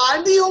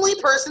 I'm the only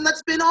person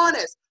that's been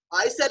honest.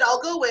 I said I'll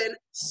go in,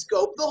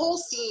 scope the whole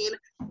scene,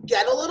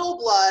 get a little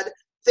blood.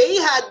 They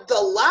had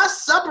the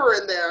Last Supper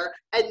in there,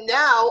 and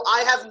now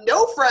I have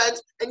no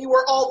friends, and you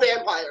are all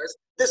vampires.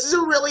 This is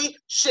a really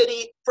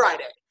shitty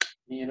Friday.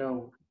 You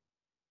know,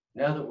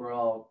 now that we're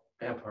all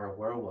vampire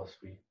werewolves,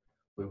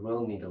 we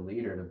will need a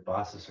leader to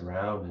boss us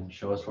around and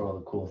show us where all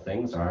the cool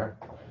things are.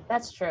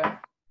 That's true. I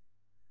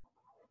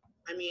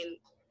mean,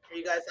 are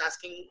you guys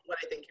asking what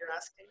I think you're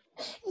asking?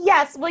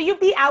 Yes. Will you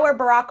be our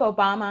Barack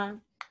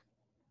Obama?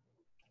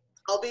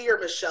 I'll be your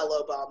Michelle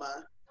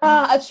Obama.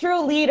 A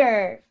true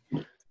leader.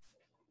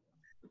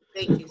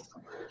 Thank you so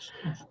much.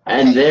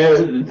 And there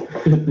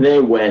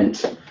they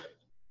went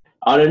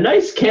on a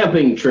nice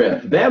camping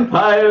trip.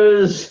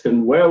 Vampires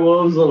and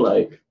werewolves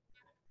alike.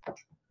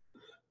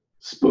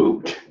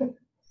 Spooked.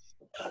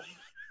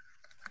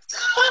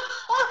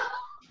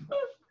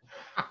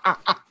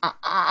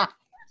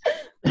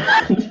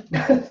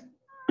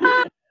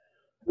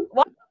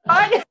 What?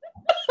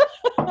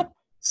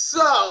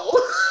 So,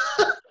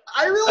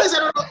 I realize I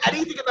don't know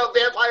anything about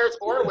vampires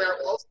or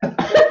werewolves.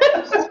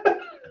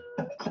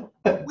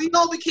 We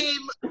all became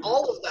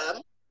all of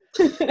them.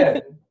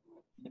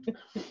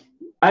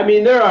 I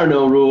mean, there are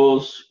no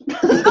rules.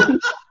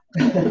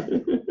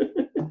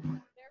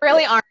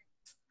 Really aren't.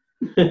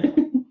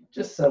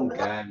 Just some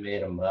guy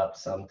made them up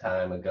some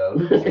time ago.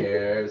 Who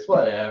cares?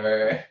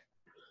 Whatever.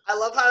 I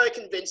love how I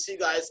convinced you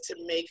guys to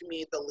make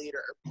me the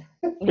leader.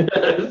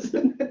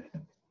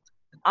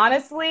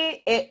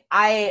 Honestly,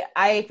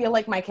 I feel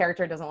like my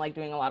character doesn't like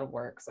doing a lot of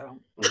work, so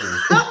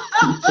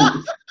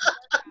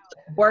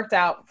worked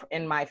out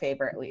in my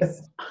favor at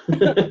least.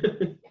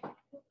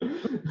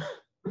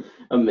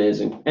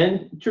 Amazing.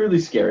 And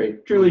truly scary,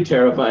 truly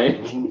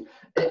terrifying.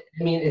 I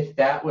mean, if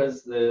that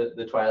was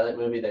the Twilight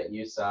movie that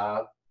you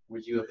saw,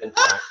 would you have been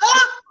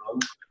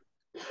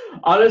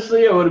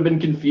Honestly, I would have been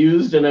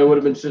confused and I would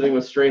have been sitting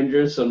with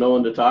strangers, so no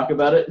one to talk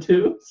about it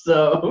to.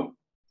 So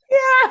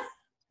Yeah.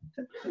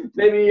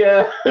 maybe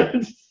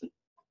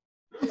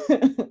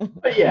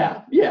but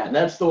yeah,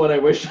 that's the one I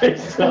wish I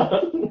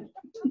saw.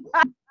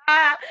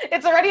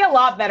 It's already a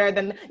lot better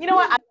than, you know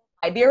what?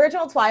 The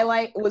original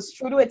Twilight was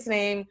true to its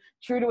name,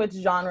 true to its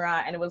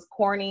genre, and it was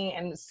corny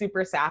and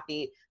super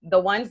sappy. The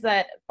ones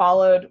that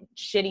followed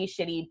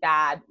shitty,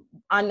 bad,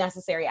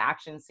 unnecessary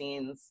action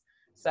scenes.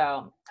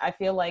 So I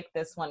feel like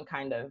this one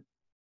kind of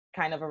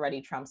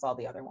already trumps all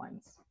the other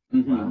ones.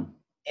 Mm-hmm. Wow.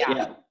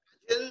 Yeah.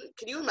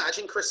 Can you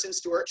imagine Kristen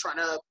Stewart trying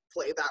to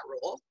play that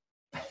role?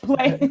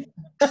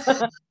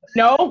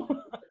 No.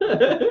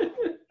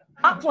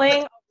 Not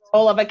playing a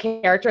role of a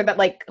character that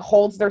like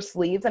holds their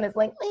sleeves and is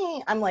like,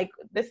 I'm like,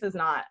 this is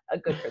not a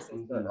good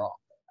Kristen Stewart role.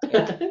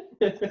 Yeah.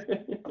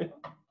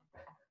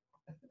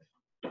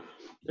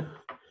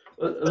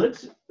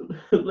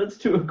 Let's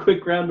do a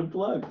quick round of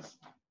plugs.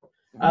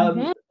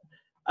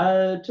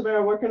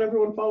 Tamara, where can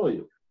everyone follow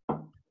you?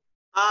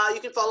 You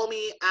can follow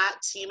me at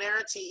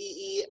Teemair,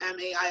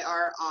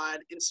 TEEMAIR, on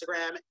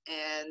Instagram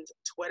and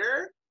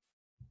Twitter.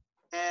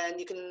 And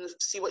you can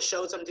see what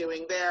shows I'm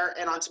doing there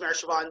and on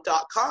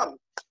TamaraShivan.com.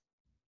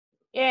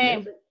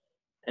 Yay.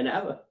 And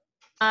Ava.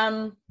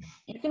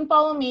 You can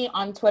follow me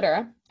on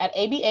Twitter at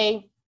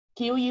ABAQUAN,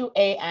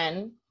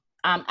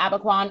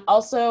 Abaquan.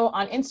 Also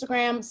on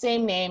Instagram,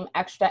 same name,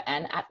 extra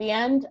N at the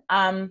end.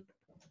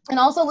 And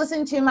also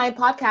listen to my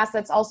podcast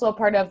that's also a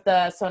part of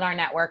the Sonar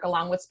Network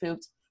along with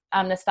Spooked,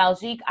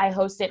 Nostalgique. I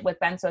host it with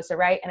Ben Sosa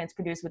Wright and it's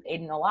produced with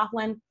Aiden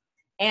O'Loughlin.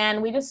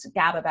 And we just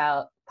gab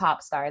about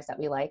pop stars that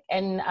we like.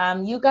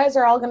 And you guys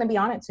are all going to be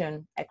on it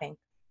soon, I think.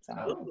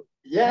 So.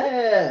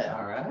 Yeah.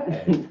 All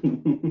right.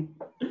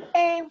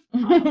 Hey.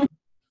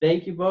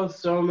 Thank you both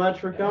so much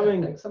for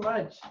coming. Thanks so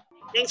much.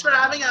 Thanks for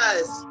having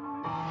us.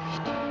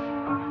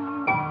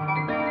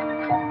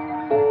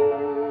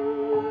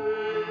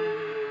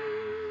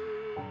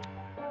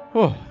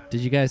 Oh,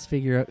 did you guys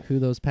figure out who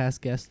those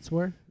past guests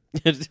were?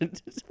 If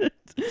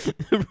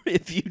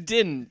you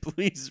didn't,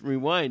 please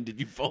rewind. Did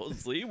you fall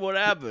asleep? What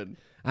happened?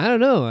 I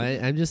don't know.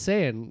 I'm just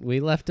saying we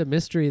left a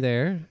mystery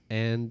there,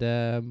 and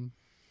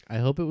I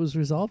hope it was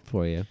resolved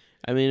for you.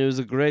 I mean, it was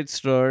a great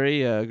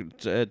story, a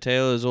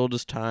tale as old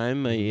as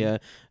time, a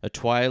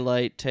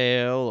Twilight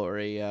tale, or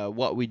a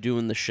What We Do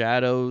in the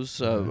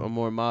Shadows, a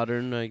more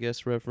modern, I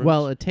guess, reference.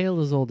 Well, a tale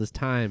as old as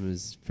time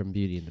is from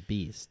Beauty and the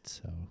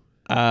Beast, so.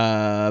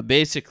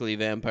 Basically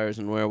vampires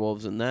and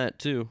werewolves in that,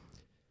 too.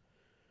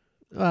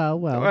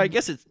 Well. Or I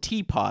guess it's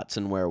teapots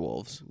and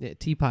werewolves. Yeah,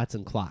 teapots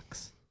and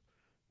clocks.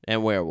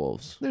 And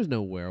werewolves. There's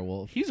no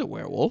werewolf. He's a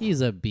werewolf.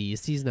 He's a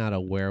beast. He's not a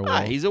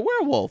werewolf. He's a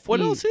werewolf.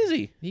 What else is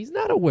he? He's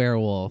not a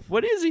werewolf.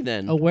 What is he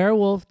then? A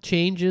werewolf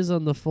changes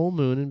on the full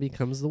moon and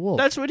becomes the wolf.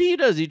 That's what he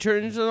does. He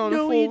turns on a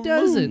full No, he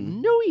doesn't.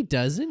 moon. No, he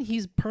doesn't.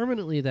 He's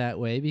permanently that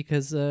way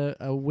because a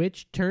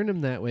witch turned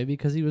him that way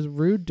because he was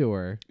rude to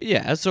her.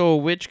 Yeah, so a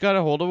witch got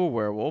a hold of a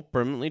werewolf,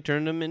 permanently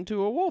turned him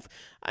into a wolf.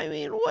 I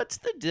mean, what's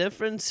the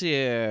difference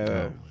here?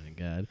 Oh, my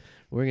God.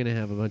 We're going to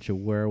have a bunch of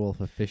werewolf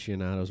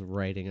aficionados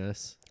writing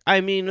us. I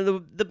mean,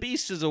 the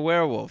beast is a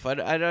werewolf. He's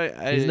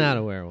not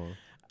a werewolf.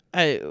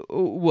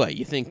 What,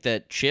 you think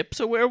that Chip's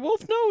a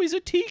werewolf? No, he's a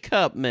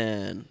teacup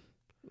man.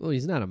 Well,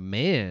 he's not a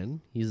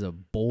man. He's a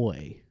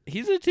boy.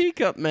 He's a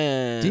teacup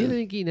man. Do you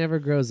think he never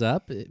grows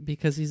up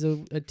because he's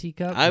a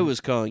teacup? I was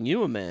calling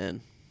you a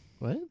man.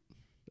 What?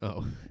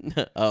 Oh.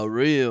 A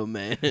real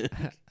man.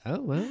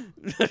 Oh, well.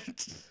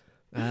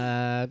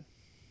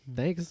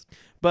 Thanks.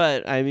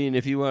 But, I mean,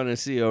 if you want to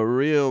see a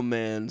real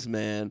man's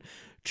man,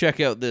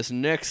 check out this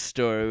next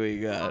story we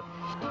got.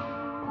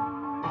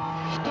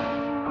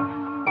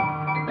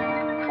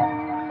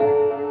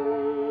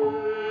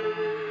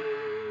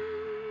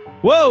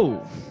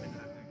 Whoa!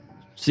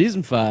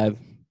 Season 5.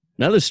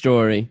 Another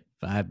story.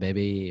 5,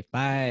 baby.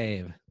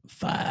 5.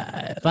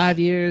 5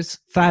 years,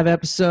 5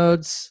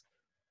 episodes,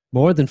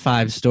 more than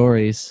 5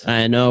 stories.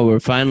 I know. We're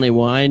finally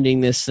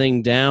winding this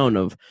thing down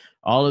of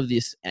all of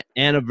these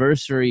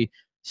anniversary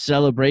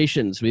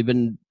celebrations. We've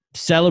been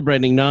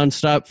celebrating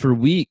nonstop for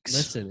weeks.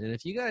 Listen, and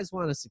if you guys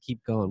want us to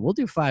keep going, we'll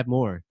do 5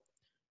 more.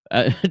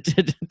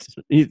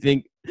 You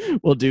think?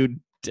 Well, dude,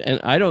 and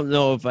I don't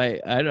know if I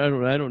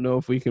don't know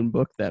if we can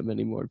book that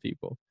many more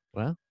people.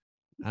 Well,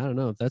 I don't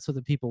know. If that's what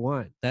the people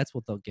want, that's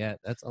what they'll get.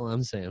 That's all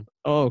I'm saying.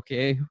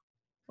 Okay,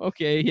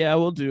 yeah,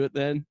 we'll do it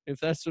then if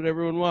that's what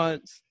everyone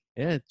wants.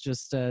 Yeah,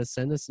 just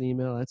send us an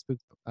email at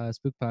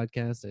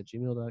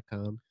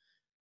spookpodcast@gmail.com.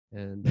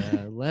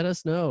 and let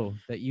us know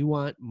that you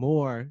want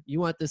more. You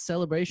want this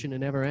celebration to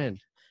never end.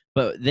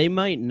 But they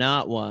might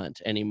not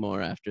want any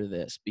more after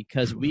this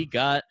because we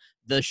got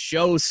the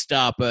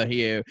showstopper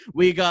here.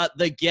 We got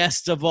the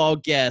guest of all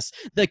guests,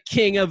 the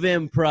king of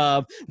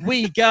improv.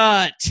 We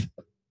got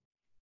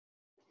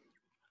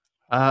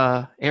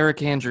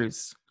Eric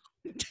Andrews.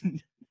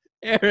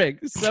 Eric.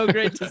 So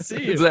great to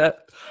see you. Is that?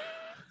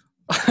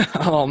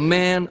 Oh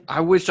man,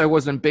 I wish I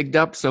wasn't bigged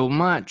up so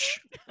much.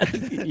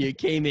 You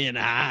came in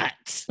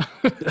hot.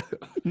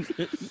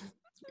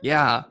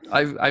 Yeah,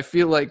 I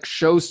feel like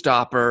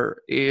showstopper.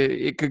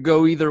 It could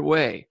go either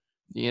way.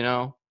 You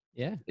know,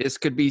 Yeah. this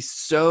could be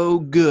so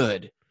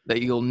good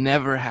that you'll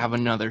never have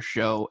another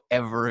show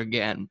ever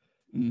again,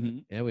 Mm-hmm.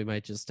 Yeah, we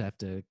might just have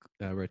to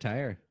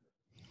retire.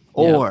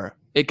 or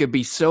it could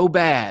be so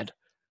bad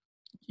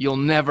you'll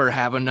never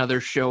have another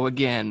show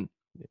again.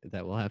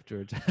 That we'll have to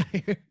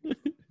retire.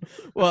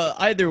 Well,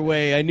 either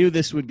way, I knew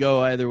this would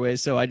go either way,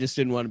 so I just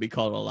didn't want to be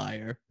called a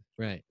liar.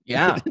 Right.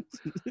 Yeah,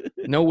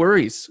 no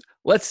worries.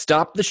 Let's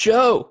stop the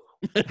show.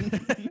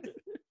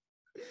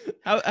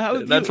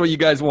 How That's what you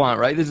guys want,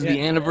 right? This is the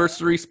Yeah.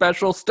 anniversary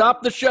special.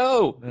 Stop the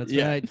show. That's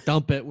Yeah. right.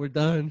 Dump it. We're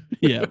done.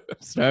 Yeah,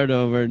 start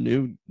over,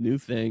 new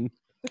thing.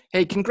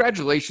 Hey,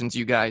 congratulations,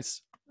 you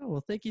guys. Oh,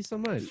 well, thank you so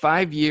much.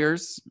 5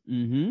 years.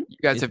 Mm-hmm. You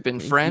guys have been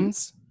Thank you.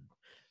 friends.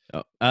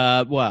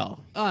 Oh,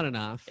 well, On and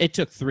off. it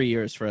took 3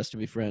 years for us to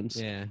be friends.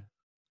 Yeah.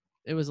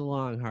 It was a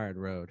long, hard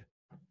road.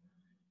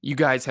 You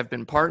guys have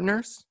been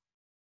partners.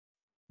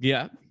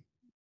 Yeah.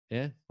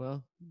 Yeah.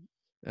 Well,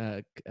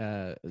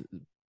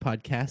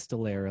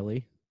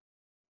 podcastilarily.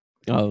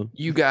 Oh,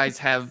 You guys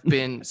have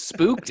been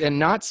spooked and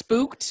not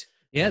spooked.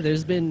 Yeah,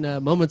 there's been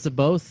moments of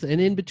both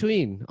and in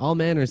between, all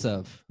manners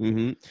of.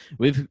 mm-hmm.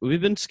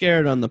 We've been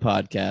scared on the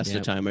podcast a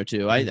Yep. time or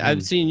two.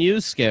 I've seen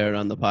you scared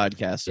on the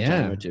podcast a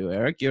time Yeah. or two,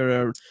 Eric.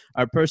 You're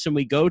our person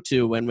we go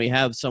to when we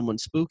have someone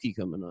spooky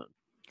coming on.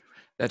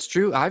 That's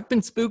true. I've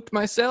been spooked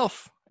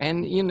myself,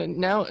 and you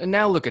know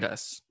now look at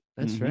us.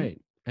 That's Mhm.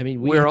 right. I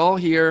mean, We're all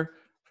here.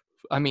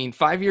 I mean,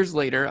 5 years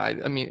later. I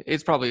mean,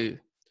 it's probably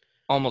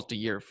almost a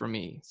year for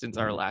me since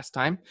our last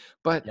time.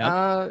 But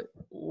Yep.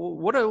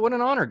 what an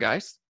honor,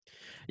 guys.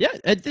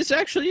 Yeah, this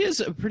actually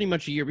is pretty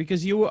much a year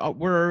because you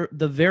were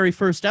the very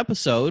first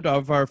episode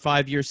of our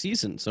 5-year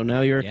season. So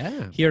now you're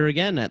Yeah. here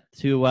again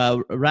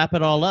to wrap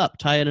it all up,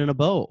 tie it in a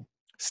bow.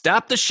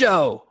 Stop the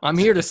show. I'm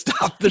here to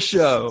stop the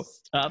show.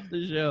 Stop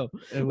the show.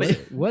 And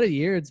what a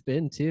year it's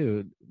been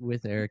too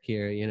with Eric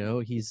here. You know,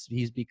 he's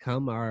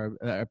become our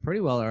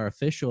pretty well our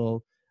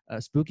official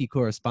spooky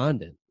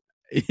correspondent.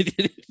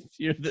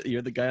 You're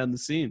the guy on the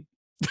scene.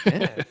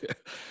 Yeah.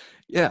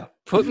 Yeah,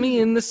 put me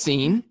in the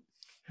scene,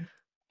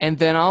 and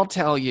then I'll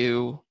tell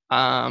you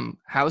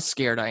how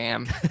scared I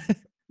am.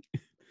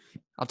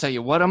 I'll tell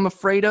you what I'm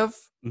afraid of,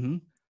 Mm-hmm.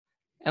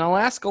 and I'll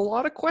ask a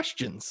lot of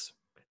questions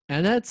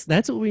And that's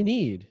what we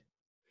need.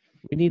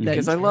 We need that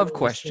because I love journalistic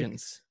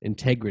questions.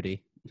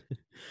 integrity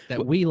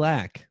that we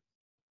lack.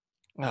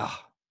 Oh,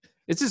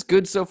 is this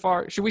good so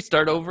far? Should we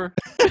start over?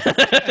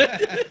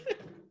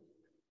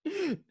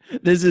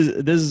 This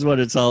is what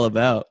it's all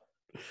about.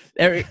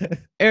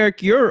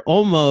 Eric, you're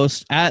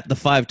almost at the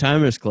 5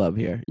 Timers Club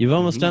here. You've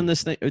almost done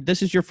this thing.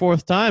 This is your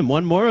 4th time.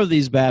 One more of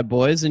these bad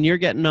boys, and you're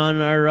getting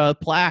on our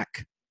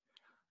plaque.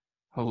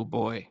 Oh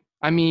boy.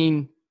 I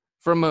mean,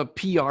 from a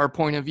PR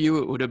point of view,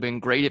 it would have been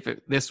great if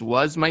this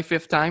was my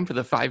 5th time for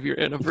the 5-year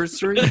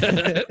anniversary.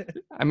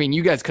 I mean,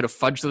 you guys could have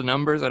fudged the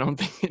numbers. I don't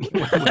think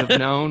anyone would have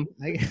known.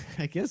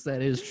 I guess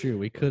that is true.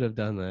 We could have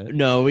done that.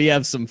 No, we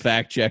have some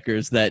fact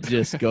checkers that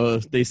just go,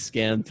 they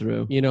scan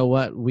through. You know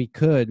what? We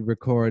could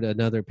record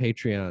another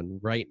Patreon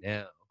right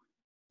now.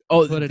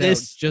 Oh, Put it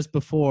this out just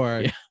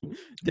before. Yeah.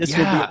 This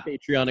Yeah. will be a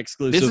Patreon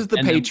exclusive. This is the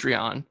and then-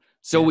 Patreon,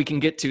 so we can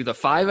get to the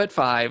 5 at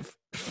 5,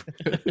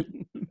 the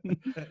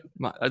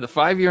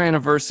 5-year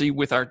anniversary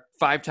with our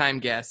 5-time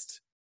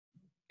guest,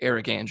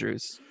 Eric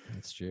Andrews.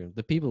 That's true.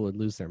 The people would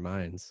lose their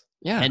minds.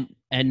 Yeah.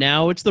 And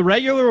now it's the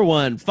regular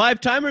one. 5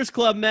 Timers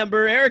Club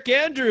member Eric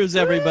Andrews,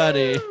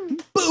 everybody.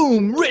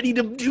 Boom, ready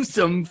to do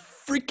some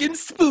freaking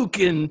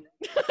spooking.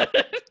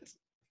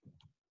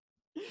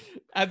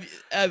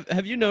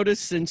 Have you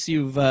noticed since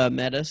you've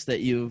met us that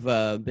you've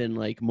been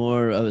like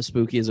more of a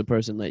spooky as a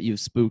person, that you've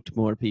spooked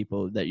more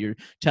people, that you're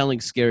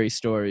telling scary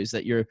stories,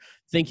 that you're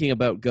thinking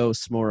about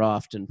ghosts more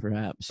often,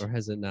 perhaps? Or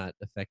has it not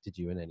affected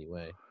you in any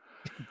way?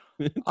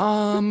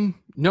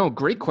 No,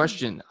 great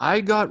question. I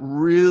got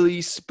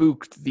really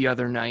spooked the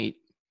other night.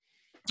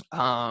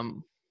 My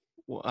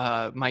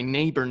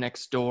neighbor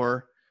next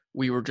door,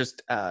 we were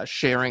just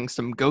sharing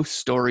some ghost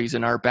stories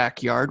in our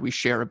backyard. We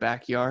share a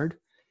backyard.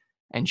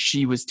 And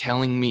she was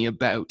telling me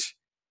about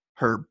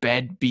her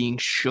bed being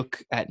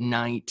shook at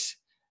night,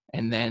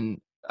 and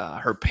then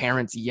her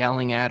parents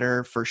yelling at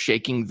her for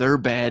shaking their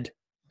bed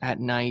at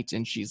night.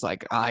 And she's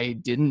like, I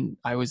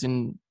was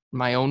in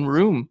my own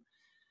room.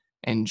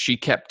 And she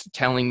kept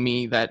telling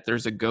me that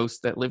there's a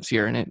ghost that lives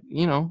here. And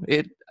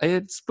it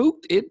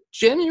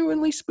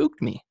genuinely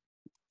spooked me.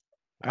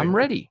 I'm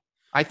ready.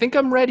 I think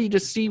I'm ready to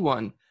see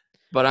one,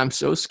 but I'm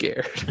so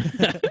scared.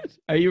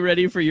 Are you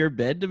ready for your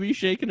bed to be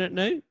shaken at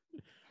night?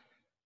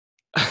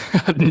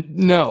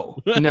 No.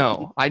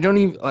 I don't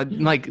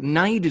even like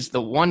night is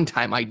the one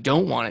time I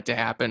don't want it to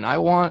happen. I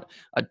want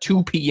a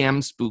 2 p.m.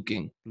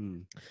 spooking.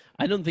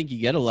 I don't think you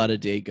get a lot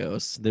of day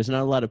ghosts. There's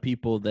not a lot of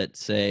people that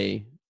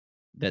say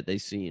that they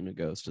seen a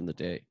ghost in the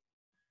day.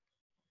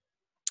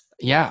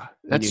 Yeah,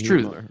 When that's you hear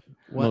true. more-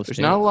 most There's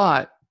day- not a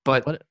lot,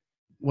 but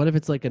What if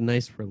it's like a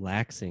nice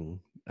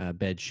relaxing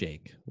bed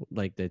shake,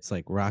 like that's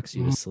like rocks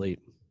you to sleep?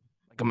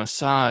 like a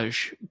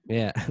massage.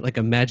 Yeah, like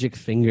a magic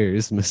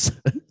fingers massage.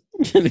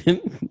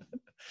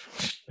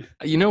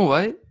 You know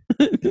what?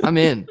 I'm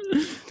in.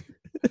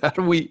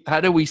 How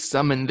do we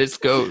summon this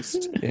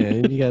ghost?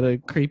 And you got a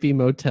creepy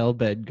motel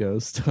bed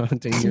ghost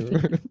haunting your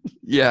room.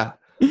 Yeah.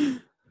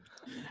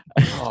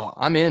 Oh,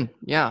 I'm in.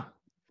 Yeah.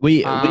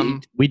 We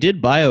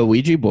did buy a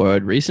Ouija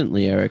board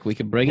recently, Eric. We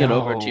could bring it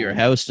over to your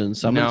No. house and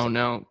summon.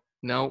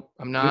 No.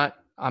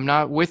 I'm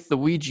not with the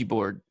Ouija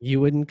board.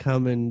 You wouldn't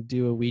come and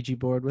do a Ouija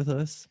board with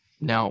us?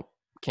 No,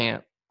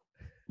 can't.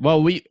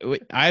 Well,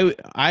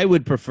 I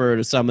would prefer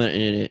to summon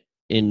it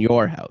in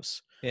your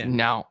house. Yeah.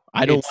 No.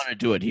 I don't It's- want to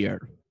do it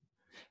here.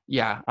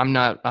 Yeah, I'm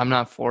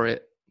not for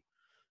it.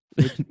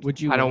 Would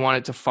you? I don't want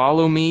it to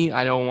follow me.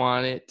 I don't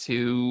want it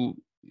to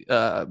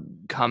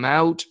come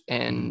out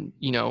and,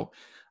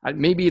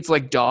 maybe it's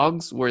like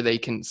dogs where they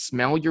can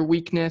smell your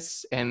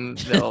weakness and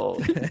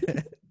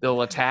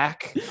they'll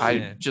attack.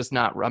 Yeah.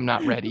 I'm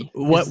not ready.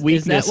 What Is that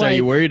weakness are why-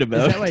 you worried Is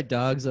about? that why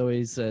dogs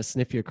always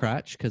sniff your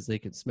crotch because they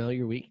can smell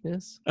your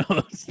weakness?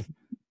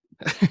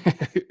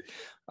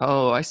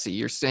 Oh, I see.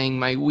 You're saying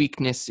my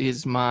weakness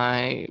is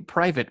my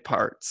private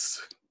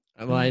parts.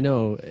 Well, I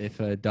know if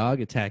a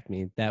dog attacked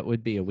me, that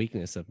would be a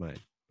weakness of mine.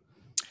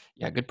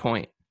 Yeah, good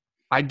point.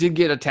 I did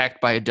get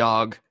attacked by a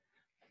dog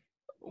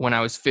when I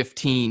was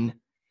 15,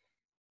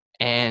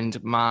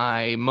 and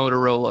my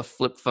Motorola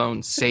flip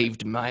phone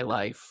saved my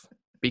life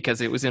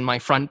because it was in my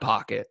front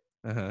pocket,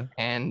 Uh-huh.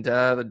 and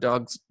the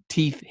dog's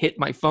teeth hit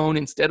my phone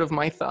instead of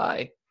my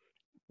thigh.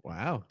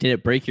 Wow. Did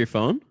it break your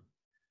phone?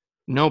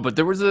 No, but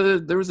there was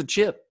a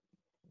chip.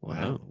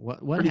 Wow. What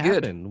Pretty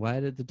good. happened?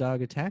 Why did the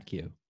dog attack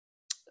you?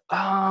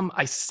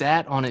 I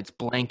sat on its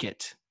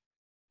blanket,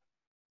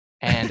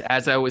 and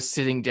as I was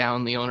sitting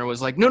down, the owner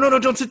was like, "No,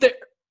 don't sit there,"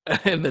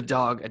 and the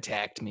dog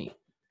attacked me.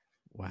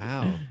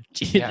 Wow.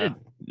 Yeah.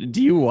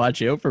 Do you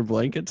watch out for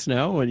blankets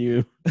now when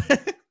you?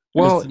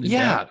 Well, Just-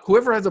 yeah.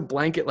 Whoever has a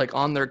blanket like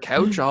on their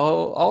couch,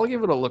 I'll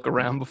give it a look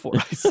around before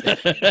I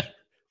sit.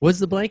 Was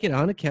the blanket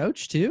on a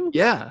couch too?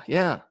 Yeah.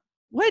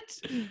 What?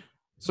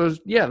 So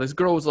yeah, this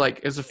girl was like,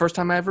 it was the first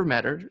time I ever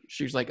met her.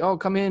 She was like, "Oh,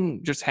 come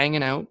in, just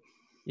hanging out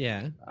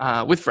Yeah.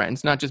 with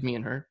friends, not just me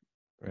and her."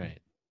 Right.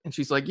 And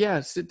she's like,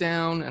 "Yeah, sit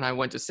down." And I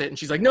went to sit, and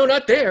she's like, "No,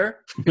 not there."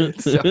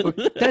 So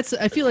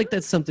I feel like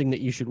that's something that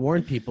you should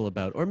warn people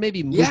about, or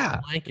maybe move Yeah.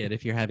 the blanket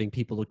if you're having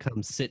people to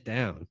come sit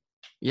down.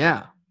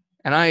 yeah.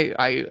 And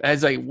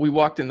we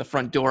walked in the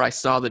front door, I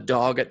saw the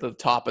dog at the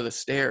top of the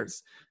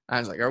stairs. I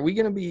was like, "Are we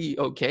gonna be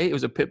okay?" It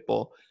was a pit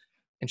bull,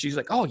 and she's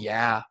like, "Oh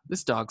yeah,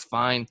 this dog's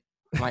fine."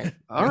 I'm like,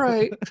 "All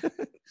right."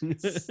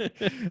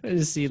 I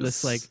just see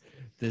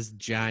this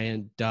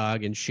giant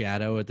dog in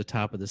shadow at the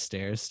top of the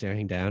stairs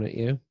staring down at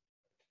you,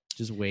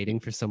 just waiting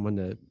for someone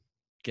to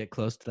get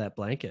close to that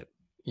blanket.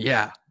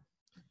 Yeah.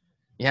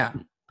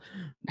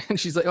 And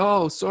she's like,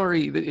 "Oh,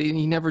 sorry,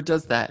 he never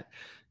does that."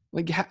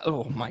 Like,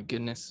 oh my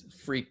goodness,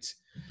 freaked.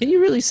 Can you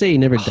really say he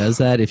never does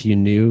that if you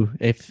knew,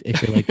 if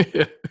you're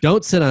like,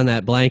 don't sit on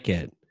that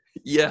blanket?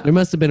 Yeah, There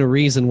must have been a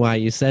reason why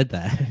you said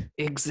that.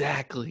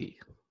 exactly.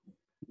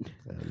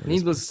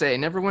 Needless to say, I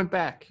never went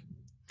back.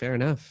 Fair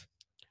enough.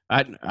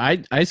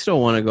 I still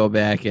want to go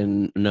back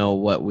and know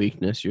what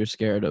weakness you're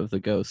scared of the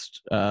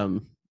ghost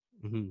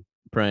Mhm.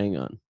 preying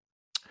on.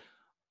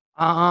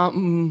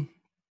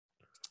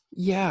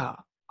 Yeah.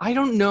 I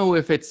don't know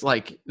if it's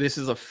like this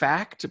is a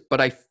fact,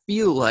 but I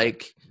feel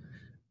like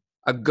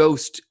a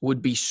ghost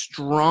would be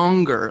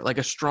stronger, like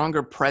a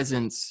stronger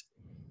presence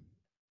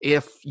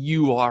if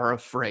you are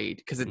afraid,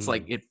 because it's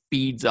like it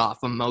feeds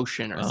off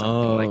emotion or something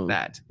Oh. like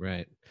that.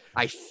 Right.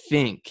 I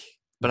think.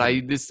 But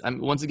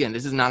once again,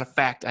 this is not a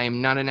fact. I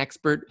am not an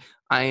expert.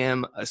 I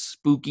am a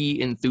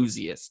spooky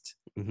enthusiast.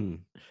 Hmm.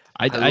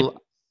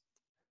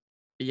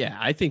 Yeah,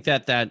 I think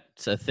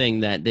that's a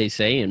thing that they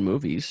say in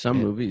movies. Some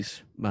Yeah.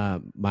 movies.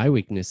 My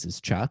weakness is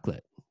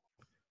chocolate.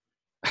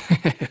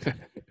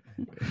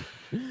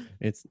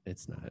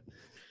 It's not.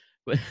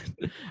 But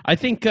I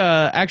think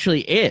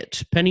actually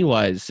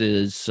Pennywise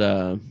is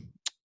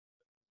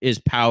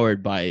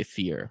powered by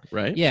fear,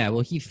 right? Yeah,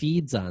 well, he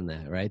feeds on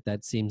that, right?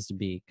 That seems to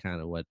be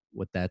kind of what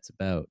that's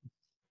about.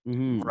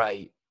 Mhm.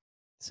 Right.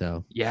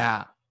 So,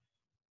 Yeah.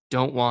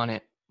 Don't want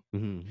it.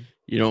 mhm.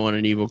 You don't want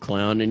an evil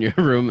clown in your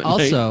room. At night.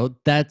 Also,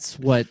 that's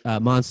what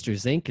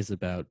Monsters Inc. is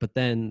about. But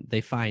then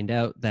they find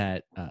out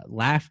that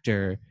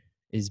laughter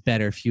is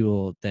better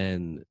fuel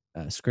than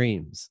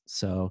screams.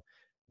 So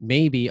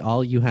maybe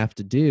all you have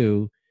to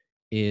do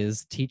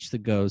is teach the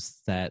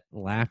ghosts that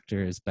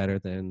laughter is better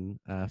than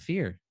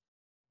fear.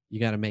 You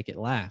got to make it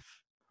laugh.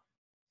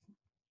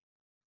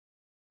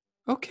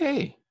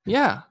 Okay.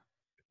 Yeah,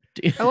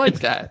 I like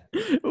that.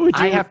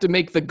 I have to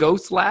make the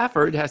ghost laugh,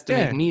 or it has to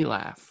Yeah. make me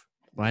laugh.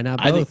 Why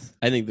not I both?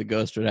 think the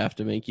ghost would have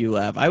to make you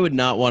laugh. I would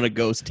not want a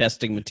ghost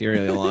testing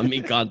material on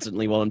me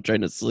constantly while I'm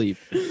trying to sleep.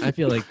 I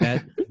feel like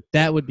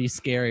that would be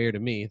scarier to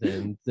me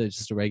than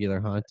just a regular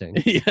haunting.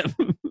 Yeah.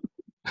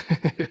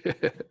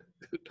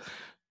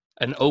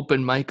 An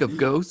open mic of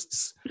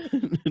ghosts.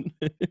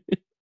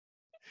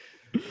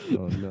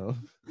 Oh no.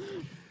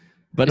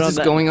 But Is on this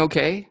that- going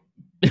okay?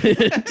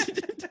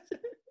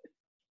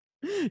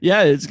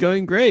 Yeah, it's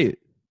going great.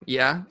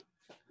 Yeah.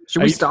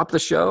 Should Are we you- stop the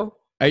show?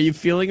 Are you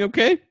feeling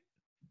okay?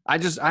 I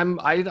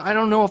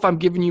don't know if I'm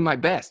giving you my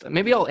best.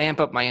 Maybe I'll amp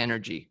up my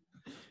energy.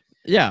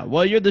 Yeah,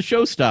 well, you're the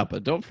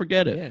showstopper. Don't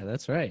forget it. Yeah,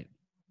 that's right.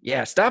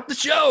 Yeah, stop the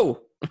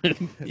show.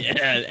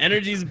 Yeah,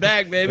 energy's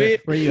back,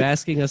 baby. Were you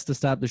asking us to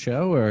stop the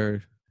show,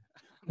 or?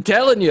 I'm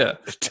telling you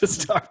to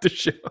stop the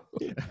show.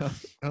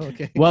 Oh,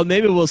 okay. Well,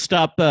 maybe we'll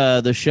stop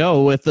the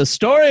show with the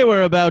story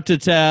we're about to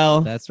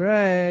tell. That's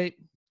right.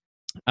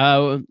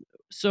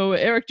 So,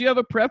 Eric, do you have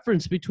a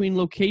preference between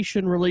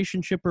location,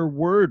 relationship, or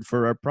word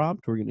for our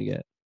prompt we're going to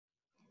get?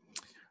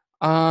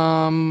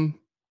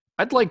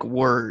 I'd like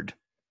word.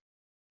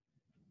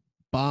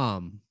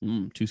 Bomb.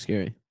 Too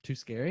scary. Too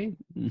scary?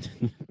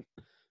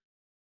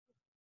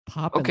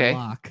 Pop Okay. and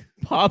lock.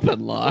 Pop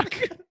and lock.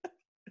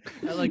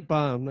 I like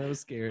bomb. That was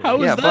scary. How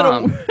is Yeah, that?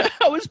 bomb.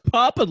 How is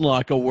pop and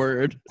lock a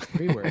word?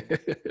 Free word.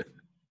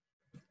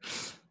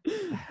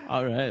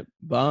 All right,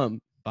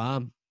 bomb.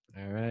 Bomb.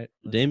 All right.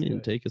 let's do Damien,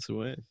 it. take us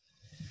away.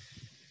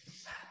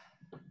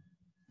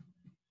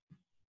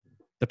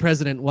 The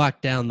president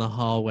walked down the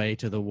hallway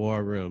to the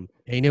war room.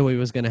 He knew he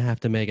was going to have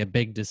to make a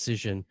big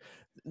decision.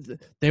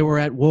 They were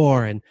at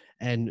war,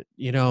 and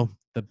you know,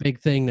 the big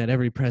thing that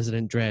every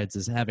president dreads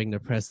is having to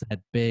press that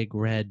big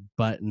red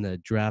button to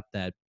drop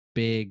that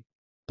big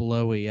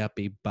blowy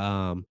uppy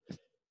bomb.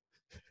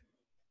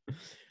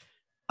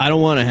 I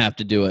don't want to have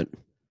to do it,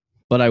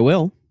 but I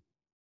will.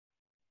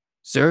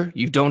 Sir,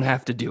 you don't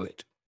have to do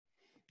it.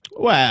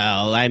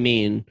 Well, I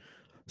mean,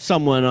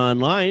 someone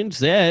online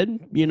said,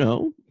 you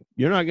know,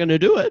 you're not going to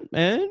do it,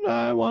 and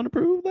I want to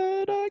prove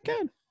that I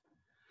can.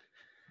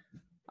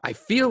 I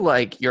feel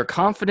like your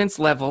confidence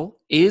level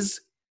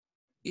is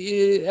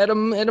at a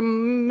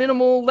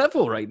minimal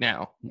level right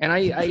now, and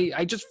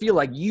I just feel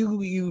like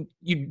you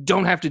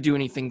don't have to do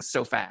anything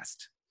so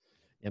fast.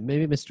 Yeah,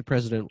 maybe, Mr.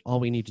 President, all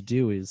we need to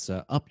do is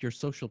up your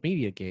social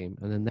media game,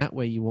 and then that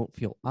way you won't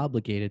feel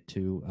obligated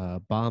to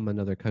bomb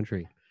another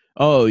country.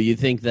 Oh, you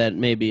think that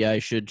maybe I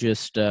should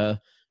just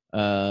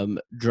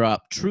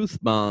drop truth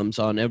bombs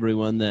on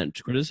everyone that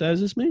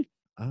criticizes me?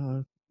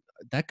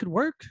 That could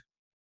work.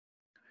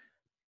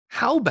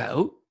 How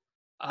about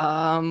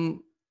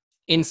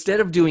instead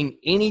of doing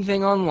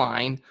anything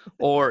online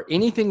or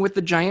anything with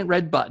the giant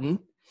red button,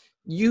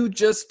 you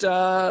just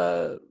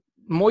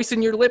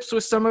moisten your lips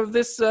with some of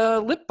this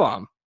lip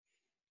balm.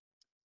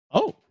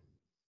 Oh,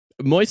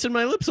 moisten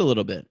my lips a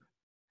little bit.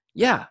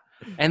 Yeah.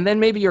 And then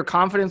maybe your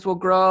confidence will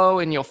grow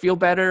and you'll feel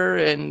better,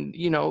 and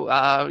you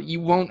know you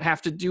won't have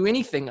to do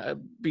anything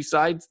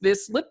besides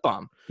this lip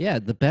balm. Yeah,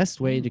 the best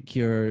way to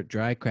cure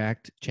dry,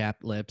 cracked,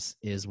 chapped lips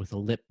is with a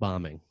lip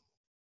bombing.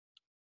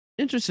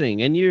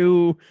 Interesting. And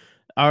you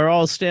are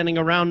all standing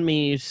around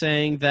me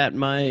saying that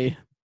my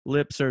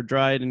lips are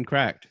dried and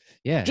cracked.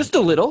 Yeah, Just a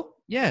little.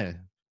 yeah.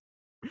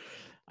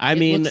 I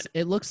mean,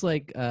 it looks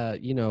like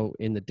you know,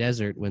 in the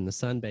desert when the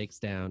sun bakes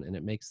down and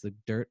it makes the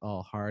dirt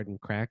all hard and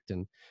cracked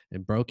and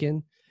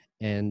broken,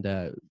 and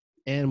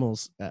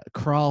animals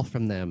crawl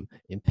from them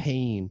in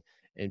pain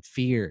and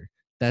fear.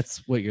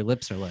 That's what your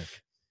lips are like.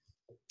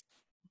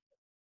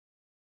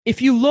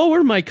 if you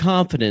lower my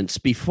confidence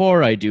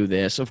before I do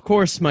this, of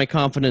course my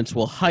confidence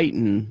will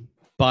heighten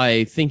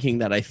by thinking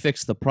that I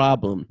fixed the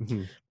problem.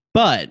 Mhm.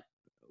 But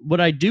what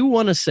I do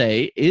want to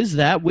say is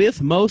that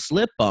with most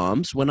lip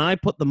balms, when I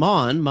put them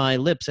on, my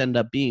lips end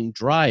up being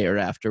drier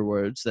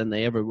afterwards than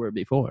they ever were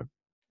before.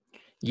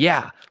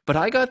 Yeah, but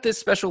I got this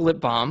special lip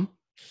balm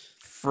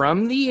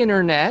from the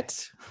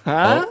internet,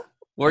 huh? Oh.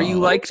 Where you Oh.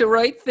 like to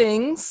write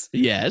things.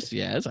 Yes,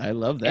 I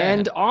love that.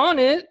 And on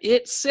it,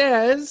 it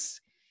says,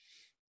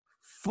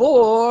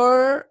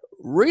 for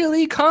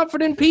really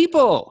confident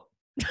people.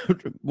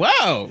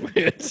 wow,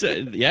 it's,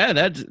 yeah,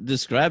 that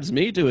describes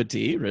me to a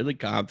T. Really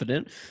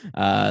confident.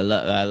 I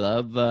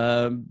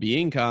love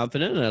being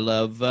confident, and I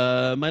love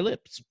my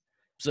lips.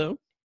 So,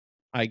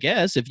 I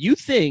guess if you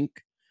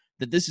think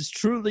that this is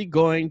truly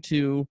going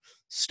to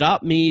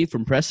stop me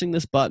from pressing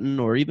this button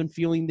or even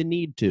feeling the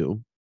need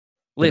to,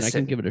 then I can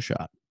Listen, give it a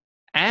shot.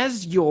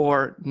 as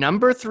your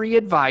number 3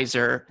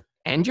 advisor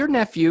and your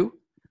nephew,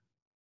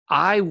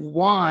 I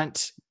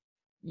want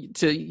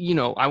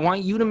I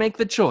want you to make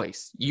the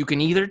choice. You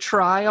can either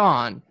try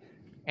on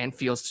and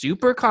feel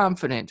super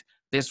confident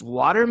this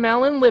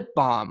watermelon lip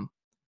balm,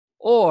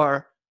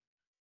 or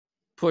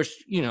push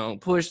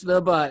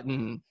the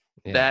button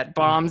Yeah. that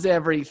bombs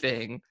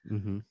everything.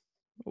 Mm-hmm.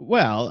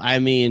 Well, I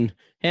mean,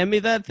 hand me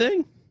that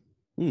thing.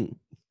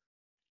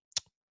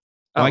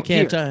 Why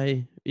can't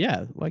I?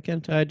 Yeah, why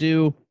can't I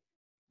do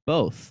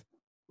both?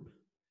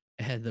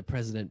 And the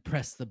president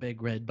pressed the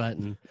big red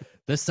button.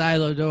 The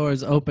silo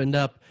doors opened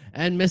up,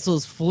 and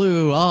missiles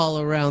flew all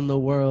around the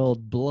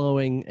world,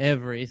 blowing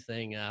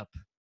everything up.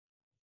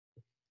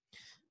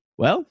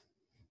 Well,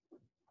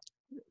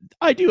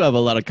 I do have a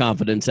lot of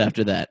confidence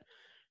after that.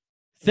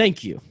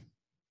 Thank you.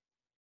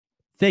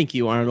 Thank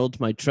you, Arnold,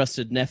 my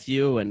trusted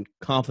nephew and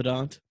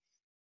confidant.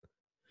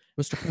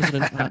 Mr.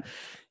 President,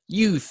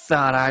 You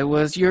thought I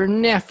was your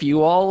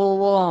nephew all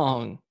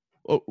along.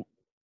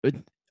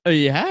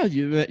 Yeah,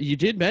 you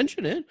did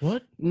mention it.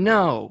 what?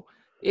 No,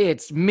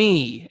 it's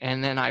me.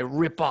 And then I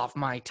rip off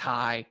my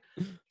tie.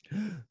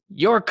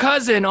 Your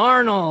cousin,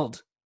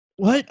 Arnold.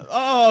 What?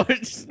 Oh,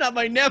 it's not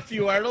my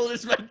nephew, Arnold.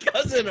 It's my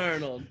cousin,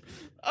 Arnold.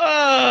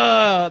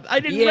 I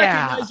didn't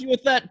recognize you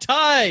with that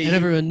tie. And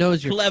everyone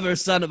knows your Clever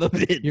son of a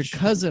bitch. Your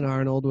cousin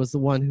Arnold was the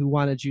one who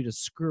wanted you to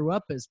screw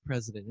up as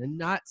president and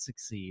not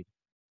succeed.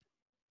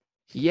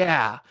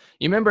 Yeah.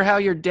 You remember how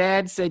your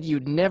dad said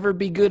you'd never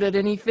be good at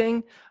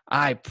anything?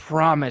 I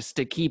promised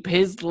to keep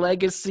his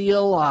legacy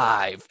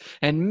alive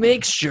and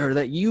make sure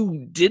that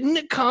you didn't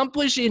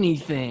accomplish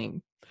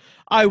anything.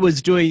 I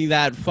was doing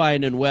that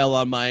fine and well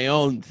on my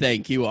own,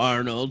 thank you,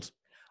 Arnold.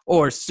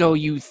 Or so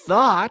you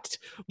thought,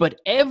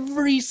 but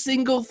every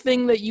single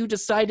thing that you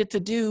decided to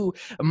do,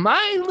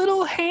 my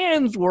little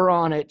hands were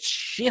on it,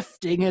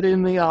 shifting it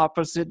in the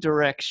opposite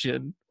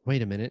direction.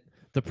 Wait a minute.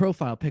 The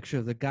profile picture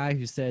of the guy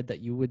who said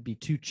that you would be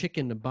too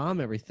chicken to bomb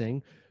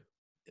everything,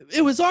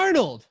 it was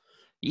Arnold.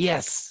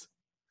 Yes.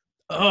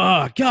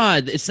 Oh,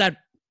 God, it's that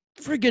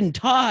friggin'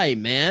 tie,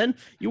 man.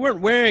 You weren't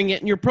wearing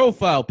it in your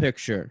profile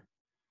picture.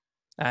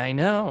 I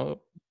know.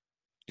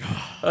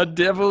 A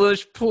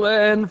devilish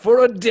plan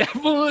for a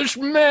devilish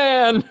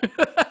man.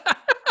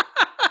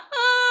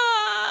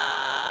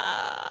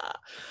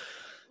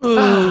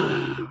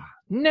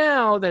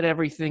 Now that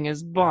everything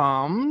is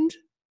bombed,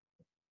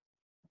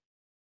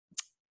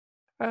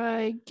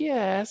 I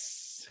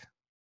guess.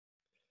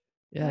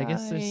 Yeah, I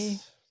guess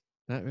there's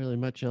not really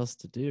much else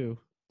to do.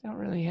 Don't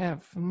really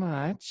have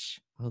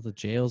much. All the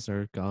jails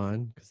are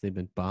gone because they've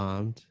been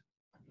bombed.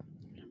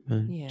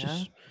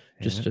 Yeah.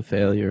 Just a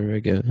failure, I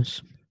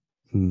guess.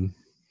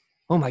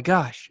 Oh my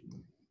gosh.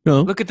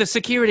 No. Look at the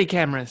security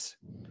cameras.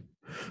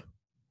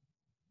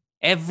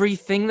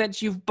 Everything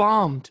that you've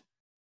bombed.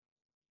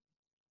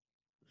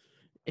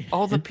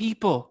 All the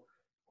people.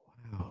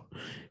 Wow.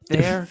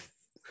 Their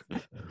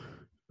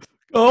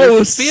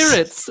Oh,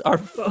 spirits are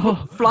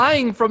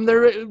flying from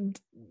their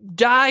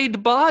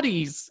died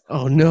bodies.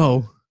 Oh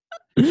no.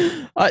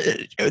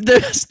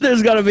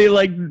 There's got to be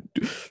like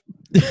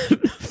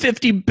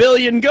 50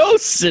 billion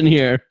ghosts in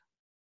here.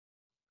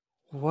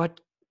 What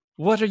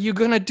are you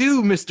gonna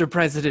do, Mr.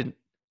 President?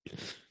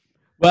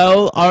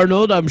 Well,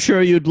 Arnold, I'm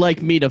sure you'd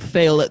like me to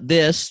fail at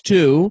this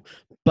too,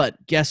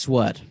 but guess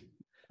what?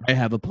 I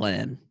have a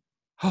plan.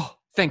 Oh,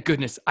 thank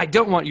goodness. I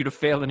don't want you to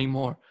fail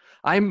anymore.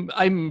 I'm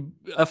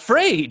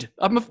afraid.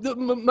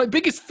 My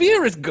biggest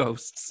fear is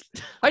ghosts.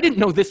 I didn't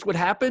know this would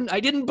happen. I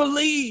didn't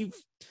believe.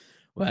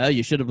 Well,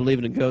 you should have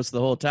believed in ghosts the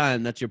whole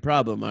time. That's your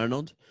problem,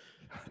 Arnold.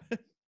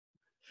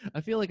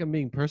 I feel like I'm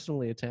being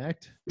personally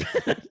attacked.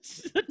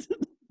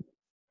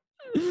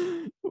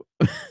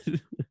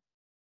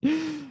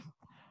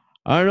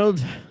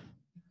 Arnold,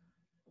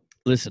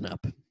 listen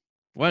up.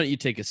 Why don't you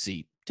take a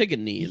seat? Take a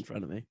knee in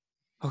front of me.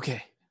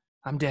 Okay,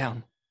 I'm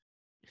down.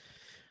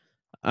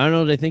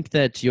 Arnold, I think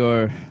that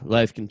your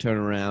life can turn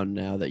around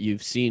now that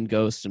you've seen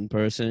ghosts in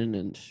person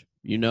and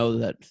you know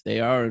that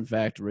they are in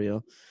fact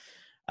real.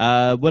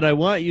 What I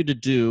want you to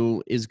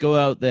do is go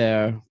out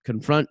there,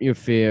 confront your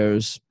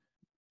fears,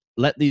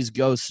 let these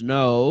ghosts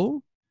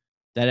know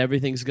that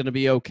everything's going to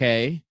be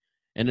okay,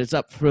 and it's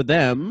up to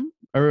them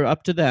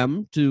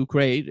to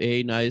create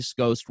a nice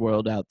ghost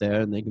world out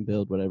there, and they can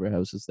build whatever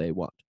houses they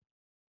want.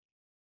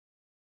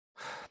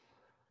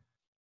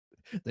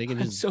 They can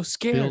I'm just so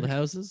scared. build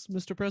houses,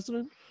 Mr.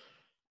 President?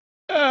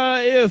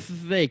 If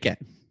they can.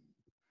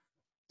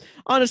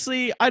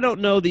 Honestly, I don't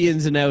know the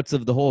ins and outs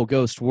of the whole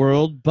ghost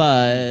world,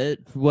 but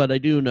what I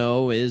do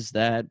know is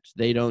that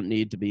they don't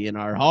need to be in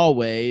our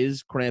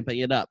hallways cramping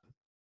it up.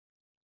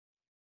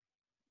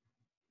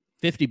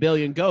 50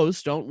 billion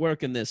ghosts don't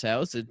work in this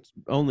house. It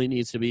only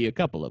needs to be a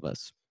couple of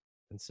us.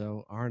 And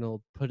so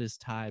Arnold put his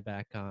tie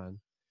back on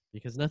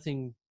because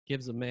nothing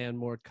gives a man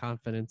more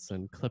confidence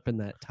than clipping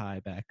that tie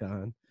back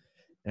on.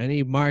 And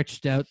he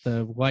marched out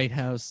the White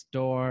House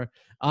door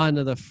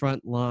onto the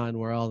front lawn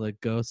where all the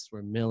ghosts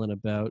were milling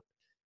about.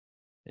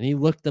 And he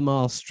looked them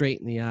all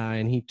straight in the eye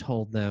and he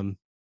told them,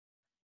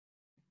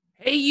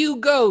 Hey, you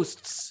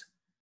ghosts.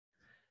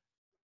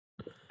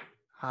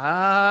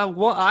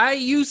 Well, I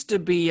used to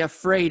be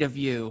afraid of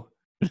you.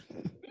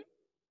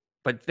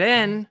 But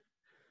then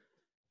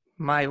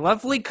my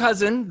lovely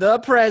cousin, the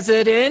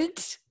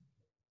president,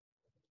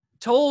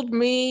 told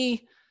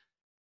me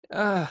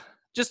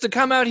just to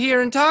come out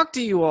here and talk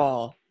to you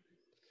all.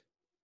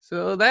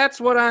 So that's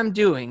what I'm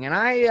doing. And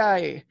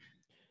I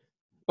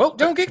oh,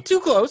 don't get too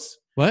close.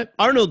 What?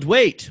 Arnold,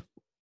 wait.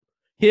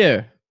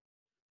 Here.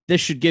 This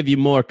should give you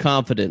more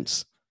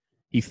confidence.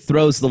 He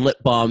throws the lip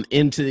balm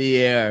into the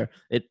air.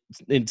 It,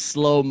 in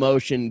slow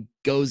motion,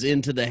 goes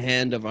into the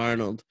hand of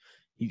Arnold.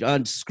 He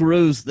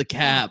unscrews the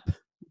cap,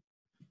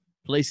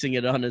 placing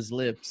it on his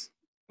lips.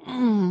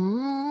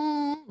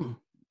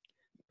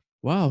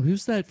 Wow,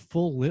 who's that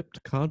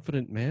full-lipped,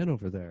 confident man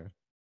over there?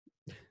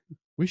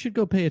 We should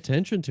go pay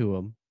attention to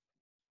him.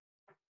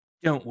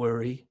 Don't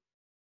worry.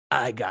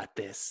 I got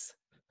this.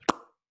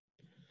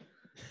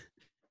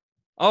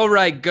 All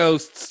right,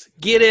 ghosts,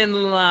 get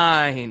in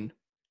line.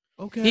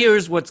 Okay.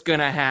 Here's what's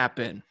gonna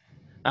happen.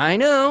 I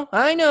know,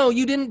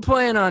 you didn't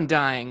plan on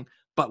dying,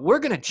 but we're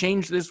gonna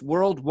change this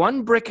world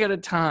one brick at a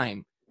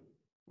time.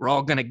 We're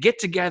all gonna get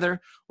together,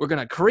 we're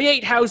gonna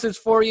create houses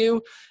for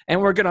you, and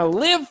we're gonna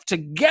live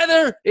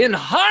together in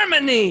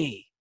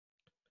harmony.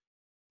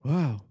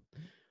 Wow.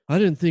 I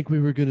didn't think we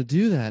were going to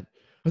do that.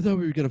 I thought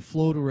we were going to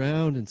float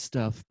around and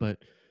stuff, but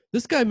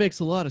this guy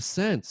makes a lot of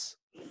sense.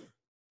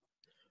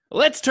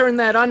 Let's turn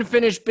that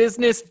unfinished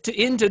business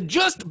into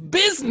just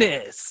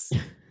business.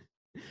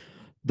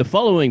 The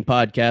following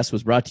podcast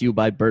was brought to you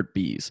by Burt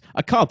Bees,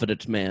 a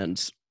confident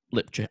man's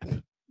lip chap.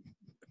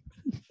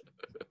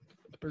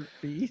 Burt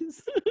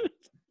Bees?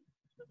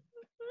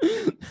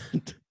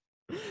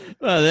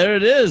 Well, there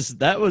it is.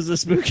 That was a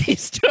spooky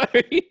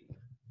story.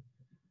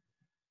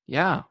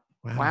 Yeah.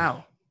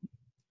 Wow.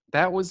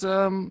 That was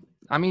that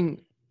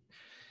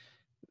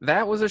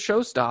was a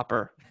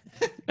showstopper.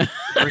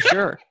 For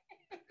sure.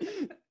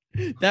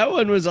 That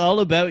one was all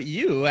about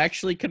you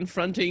actually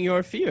confronting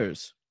your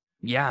fears.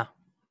 Yeah.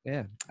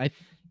 Yeah. I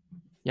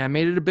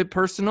made it a bit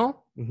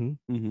personal.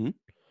 Mm-hmm.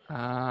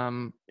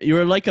 Mm-hmm. You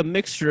were like a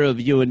mixture of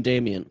you and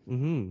Damien.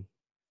 Mm-hmm.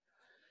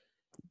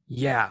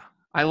 Yeah.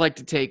 I like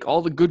to take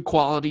all the good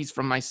qualities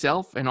from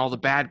myself and all the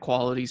bad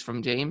qualities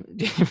from Damien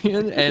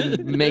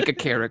and make a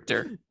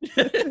character.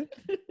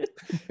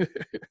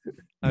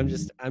 I'm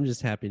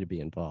just happy to be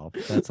involved.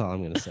 That's all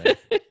I'm going to say.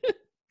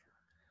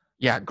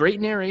 Yeah,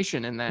 great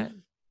narration in that.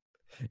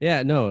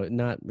 Yeah, no,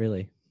 not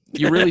really.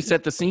 You really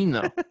set the scene,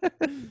 though.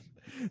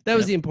 That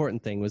was the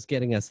important thing, was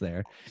getting us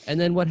there. And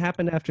then what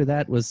happened after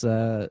that was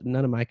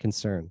none of my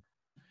concern.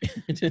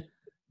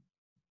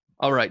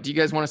 All right, do you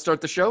guys want to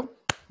start the show?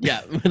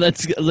 Yeah,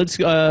 let's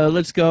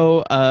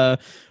go.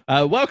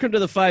 Welcome to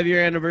the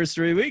 5-year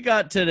anniversary. We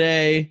got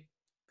today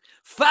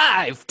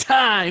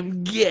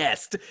 5-time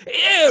guest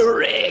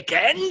Eric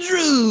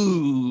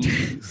Andrews.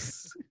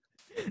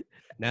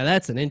 Now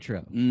that's an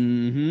intro.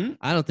 Mm-hmm.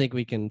 I don't think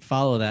we can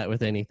follow that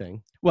with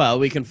anything. Well,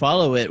 we can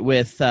follow it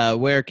with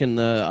where can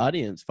the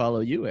audience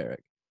follow you,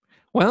 Eric?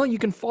 Well, you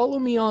can follow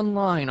me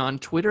online on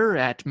Twitter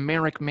at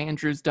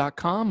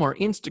merrickmandrews.com or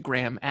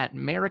Instagram at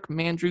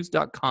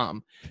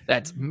merrickmandrews.com.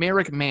 That's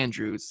Merrick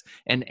Mandrews,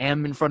 an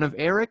M in front of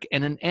Eric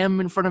and an M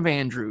in front of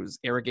Andrews.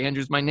 Eric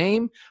Andrews, my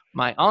name.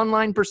 My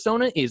online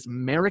persona is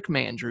Merrick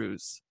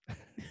Mandrews.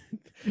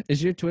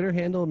 Is your Twitter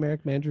handle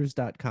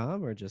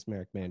merrickmandrews.com or just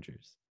Merrick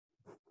Mandrews?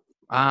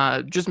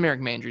 Just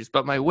Merrick Mandrews,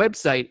 but my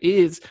website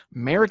is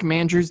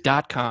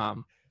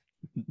merrickmandrews.com.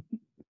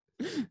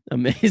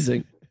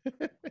 Amazing.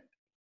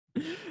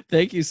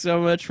 Thank you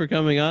so much for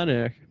coming on,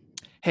 Eric.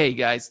 Hey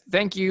guys,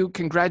 thank you.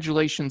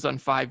 Congratulations on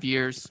 5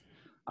 years.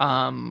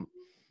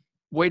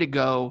 Way to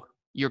go.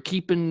 You're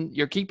keeping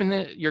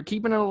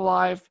it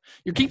alive.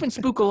 You're keeping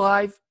spook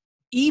alive,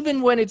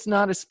 even when it's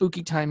not a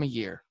spooky time of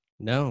year.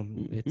 No,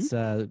 it's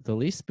the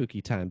least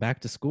spooky time. Back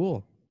to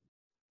school.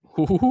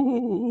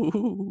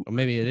 Ooh. Or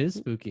maybe it is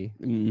spooky.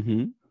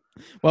 Mm-hmm.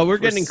 Well, we're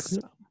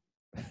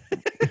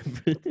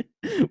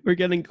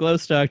getting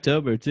close to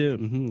October too,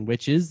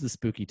 which is the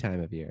spooky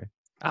time of year.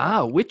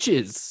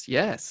 Witches,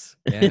 yes.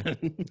 Yeah.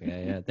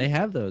 They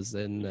have those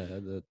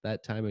in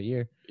that time of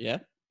year. Yeah.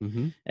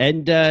 Mm-hmm.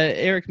 And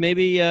Eric,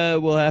 maybe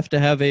we'll have to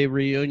have a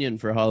reunion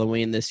for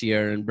Halloween this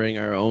year and bring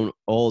our own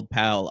old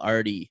pal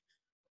Artie.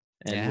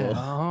 And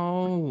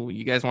Oh,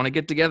 you guys want to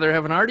get together,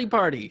 have an Artie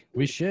party?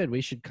 We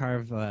should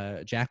carve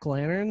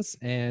jack-o'-lanterns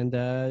and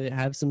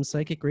have some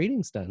psychic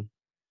readings done.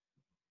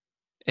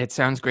 It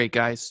sounds great,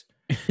 guys.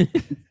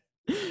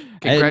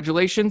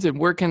 Congratulations, and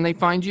where can they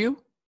find you?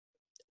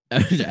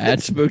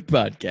 At Spooked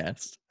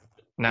Podcast.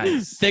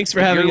 Nice. Thanks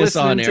for having us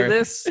on,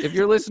 Eric. If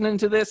you're listening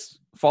to this,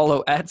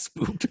 follow at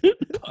Spooked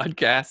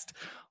Podcast,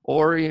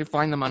 or you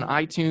find them on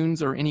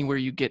iTunes or anywhere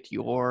you get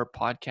your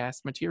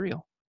podcast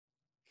material.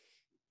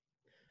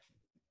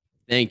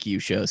 Thank you,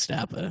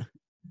 Showstopper.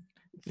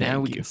 Now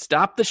we can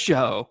stop the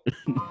show.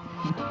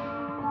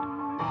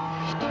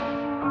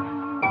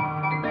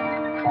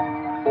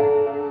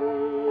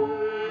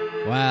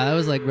 Wow, that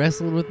was like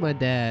wrestling with my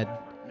dad.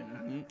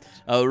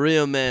 A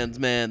real man's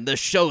man, the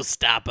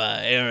Showstopper,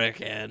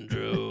 Eric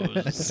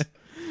Andrews.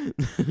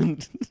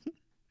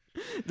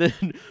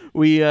 Then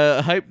we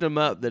hyped him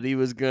up that he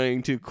was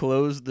going to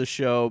close the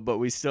show, but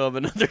we still have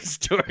another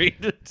story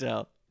to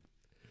tell.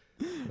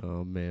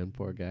 Oh, man,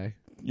 poor guy.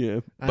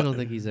 Yeah. I don't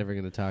think he's ever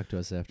going to talk to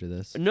us after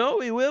this. No,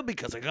 he will,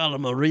 because I call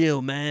him a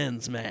real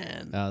man's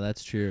man. Oh,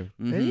 that's true.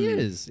 Mm-hmm. And he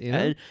is. You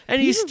know?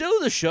 And he's still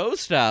the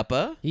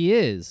Showstopper. He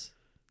is.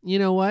 You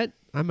know what?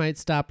 I might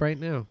stop right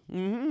now.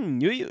 Mm-hmm.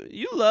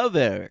 You love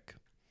Eric.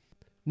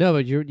 No,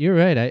 but you're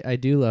right. I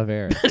do love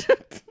Eric.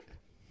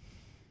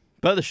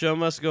 But the show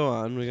must go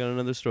on. We got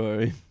another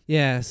story.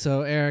 Yeah,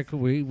 so Eric,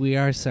 we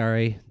are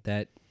sorry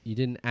that you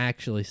didn't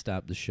actually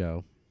stop the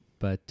show,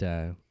 but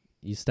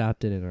you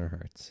stopped it in our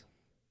hearts.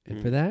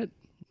 And for that,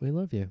 we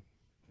love you.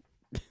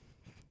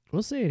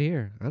 We'll say it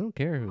here. I don't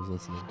care who's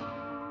listening.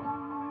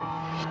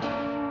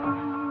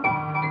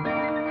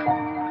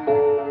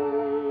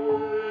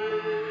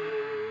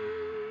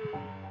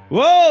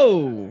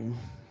 Whoa!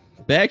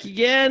 Back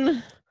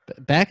again.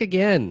 Back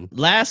again.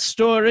 Last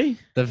story.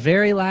 The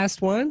very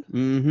last one?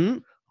 Mm-hmm.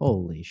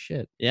 Holy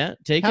shit. Yeah.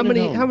 Taking How it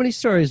home. many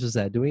stories was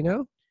that? Do we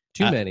know?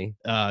 Too many.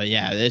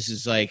 Yeah, this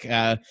is like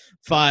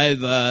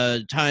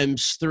 5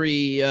 times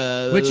 3.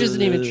 Which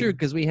isn't even true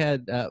because we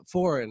had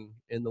 4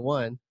 in the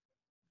one.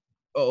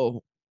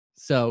 Oh.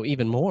 So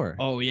even more.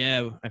 Oh,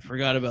 yeah. I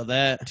forgot about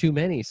that. Too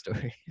many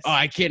stories. Oh,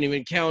 I can't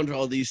even count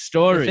all these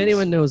stories. If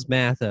anyone knows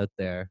math out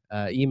there,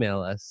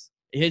 email us.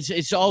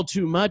 It's all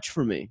too much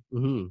for me.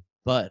 Mm-hmm.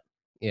 But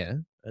yeah,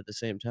 at the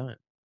same time,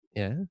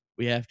 yeah,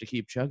 we have to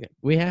keep chugging.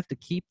 We have to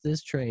keep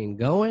this train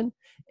going,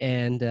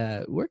 and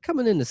we're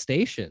coming in the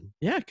station.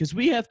 Yeah, because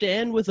we have to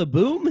end with a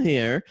boom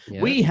here.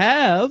 Yeah. We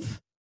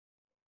have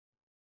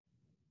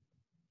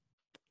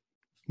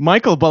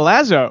Michael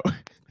Balazzo.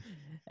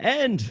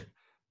 And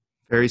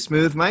very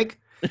smooth, Mike.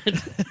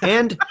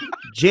 And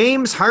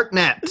James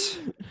Hartnett.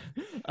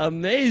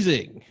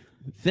 Amazing.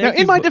 Now,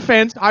 in my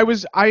defense, I've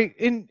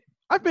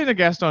been a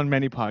guest on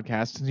many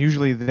podcasts, and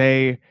usually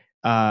they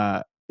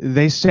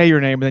say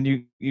your name, and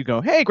then you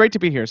go, "Hey, great to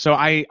be here." So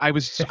I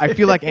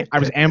feel like I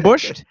was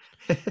ambushed,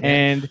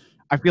 and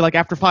I feel like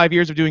after 5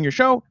 years of doing your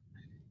show,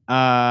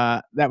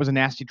 that was a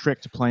nasty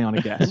trick to play on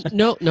a guest.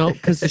 No,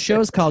 because the show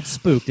is called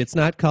Spooked. It's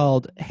not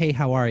called Hey,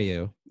 how are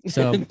you?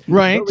 So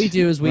right. What we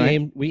do is we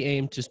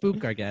aim to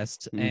spook our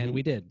guests, and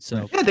we did.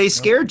 So yeah, they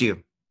scared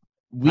you.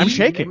 I'm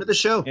shaking with the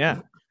show.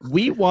 Yeah.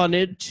 We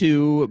wanted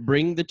to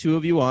bring the two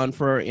of you on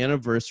for our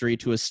anniversary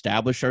to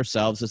establish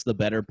ourselves as the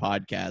better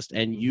podcast,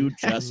 and you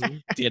just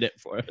did it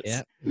for us.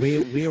 Yeah,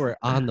 we were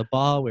on the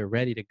ball. We were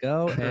ready to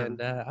go,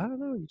 and I don't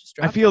know. You just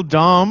I feel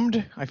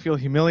domed. I feel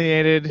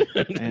humiliated,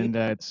 and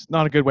it's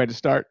not a good way to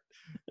start.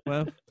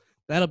 Well,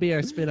 that'll be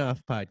our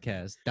spin-off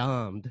podcast,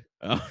 Domed.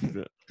 Oh,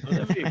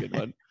 that'd be a good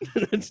one.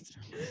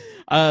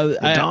 The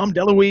Dom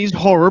DeLuise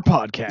Horror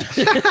Podcast.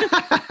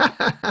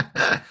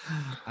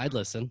 I'd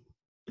listen.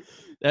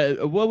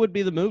 What would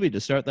be the movie to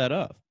start that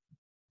off?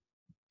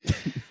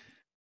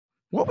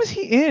 What was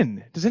he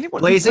in? Does anyone?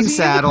 Blazing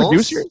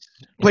Saddles.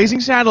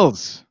 Blazing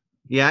Saddles.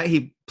 Yeah,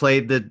 he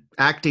played the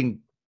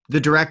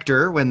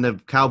director when the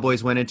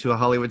Cowboys went into a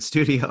Hollywood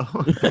studio.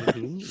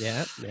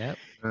 Yeah.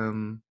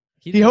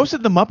 He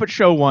hosted the Muppet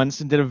Show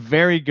once and did a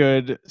very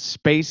good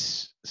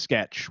space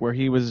sketch where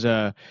he was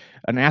an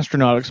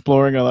astronaut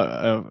exploring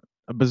a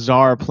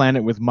bizarre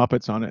planet with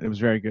Muppets on it. It was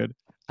very good.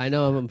 I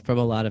know him from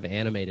a lot of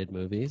animated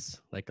movies,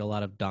 like a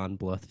lot of Don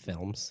Bluth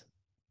films.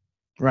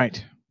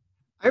 Right.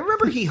 I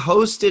remember he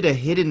hosted a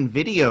hidden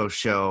video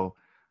show,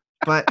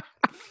 but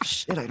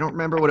shit, I don't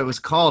remember what it was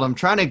called. I'm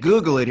trying to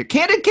Google it here.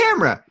 Candid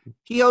Camera.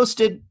 He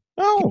hosted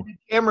Candid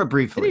Camera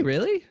briefly. Did he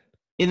really?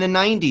 In the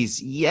 90s,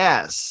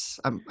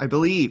 yes, I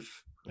believe.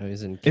 I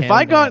was in if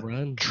I got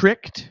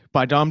tricked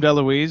by Dom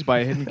DeLuise by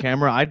a hidden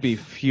camera, I'd be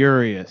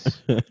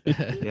furious.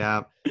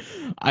 Yeah.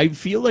 I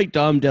feel like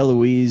Dom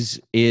DeLuise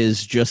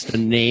is just a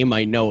name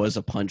I know as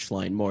a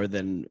punchline more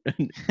than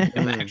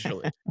him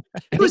actually.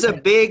 He was a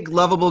big,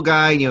 lovable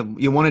guy.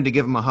 You wanted to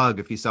give him a hug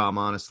if you saw him,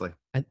 honestly.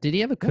 Did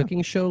he have a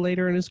cooking show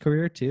later in his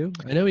career, too?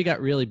 I know he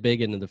got really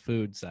big into the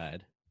food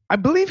side. I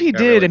believe he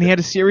did, and he had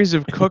a series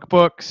of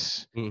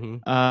cookbooks.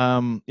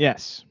 Mm-hmm.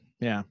 Yes.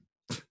 Yeah.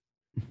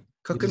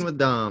 Cooking with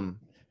Dom.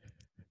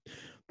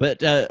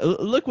 But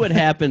look what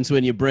happens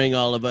when you bring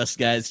all of us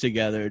guys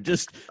together.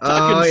 Just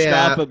talking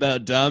shop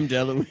about Dom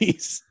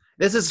DeLuise.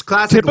 This is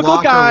classic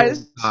typical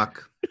guys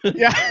talk.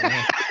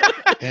 Yeah.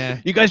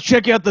 Yeah. You guys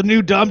check out the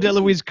new Dom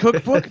DeLuise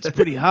cookbook. It's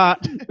pretty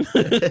hot.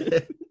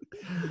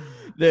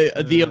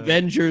 The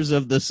Avengers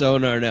of the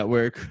Sonar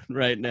Network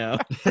right now.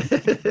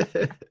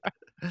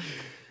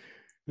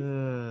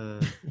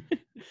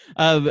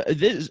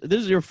 This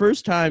is your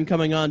first time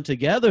coming on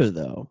together,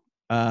 though.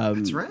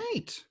 That's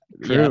right.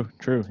 True.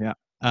 Yeah.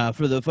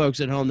 For the folks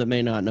at home that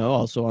may not know,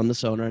 also on the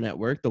Sonar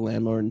Network, the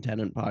Landlord and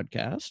Tenant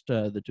podcast,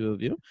 the two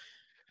of you.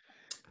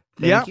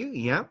 Thank you.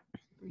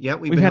 Yeah.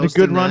 We've had a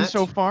good run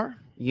so far.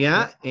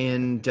 Yeah,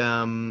 and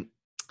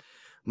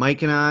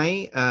Mike and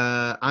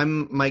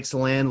I'm Mike's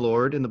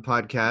landlord in the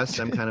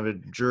podcast. I'm kind of a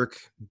jerk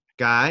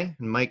guy,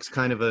 and Mike's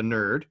kind of a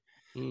nerd.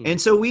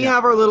 And so we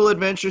have our little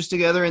adventures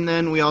together, and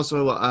then we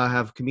also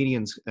have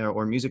comedians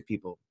or music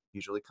people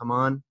usually come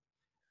on,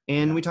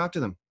 and we talk to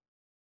them.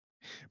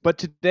 But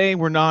today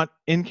we're not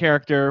in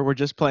character. We're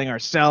just playing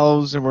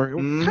ourselves, and we're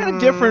kind of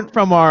different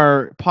from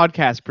our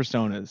podcast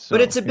personas. So,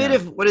 but it's a bit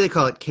of, what do they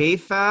call it?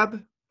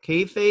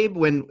 Kayfabe,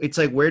 when it's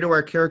like, where do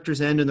our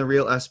characters end and the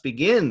real us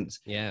begins?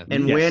 Yeah.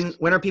 And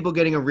when are people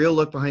getting a real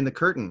look behind the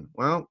curtain?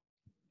 Well,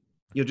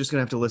 you're just going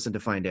to have to listen to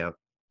find out.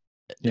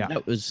 Yeah.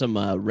 That was some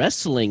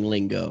wrestling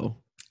lingo.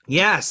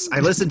 Yes,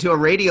 I listened to a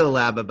Radio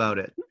Lab about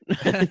it.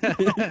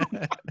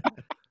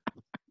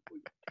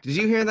 Did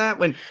you hear that?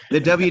 When the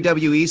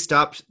WWE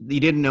stopped, you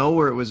didn't know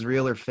where it was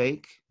real or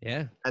fake?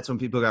 Yeah. That's when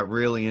people got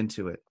really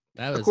into it.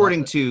 That was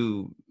according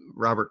to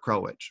Robert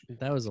Krulwich.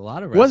 That was a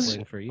lot of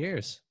wrestling for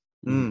years.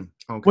 Okay.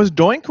 Was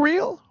Doink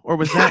real, or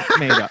was that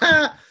made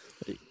up?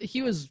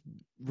 He was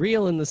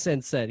real in the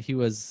sense that he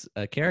was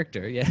a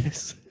character,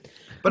 yes.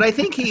 But I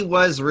think he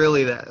was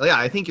really that. Yeah,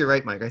 I think you're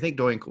right, Mike. I think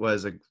Doink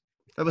was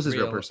his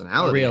real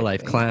personality. A real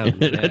life clown.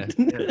 Yeah.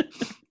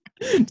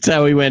 That's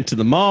how he went to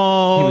the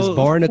mall. He was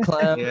born a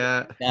clown.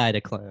 Yeah. Died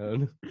a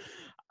clown.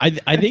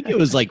 I think it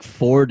was like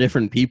 4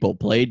 different people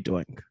played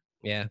Doink.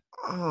 Yeah.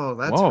 Oh,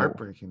 that's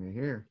heartbreaking to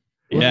hear.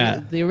 Well,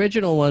 yeah. The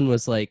original one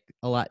was like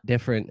a lot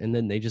different, and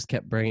then they just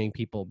kept bringing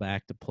people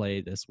back to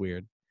play this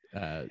weird.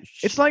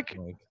 It's like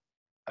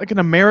an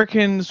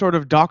American sort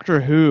of Doctor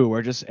Who,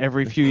 where just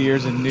every few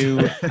years a new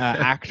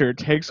actor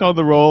takes on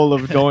the role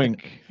of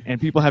Doink,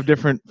 and people have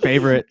different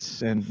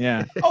favorites, and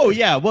yeah. Oh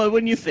yeah. Well,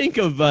 when you think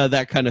of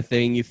that kind of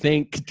thing, you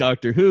think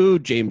Doctor Who,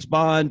 James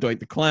Bond, Doink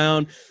the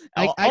Clown.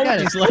 All got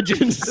these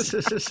legends.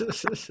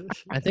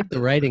 I think the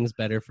writing's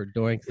better for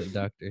Doink than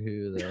Doctor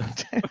Who,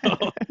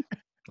 though.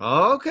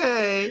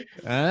 Okay.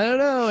 I don't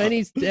know.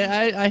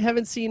 I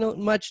haven't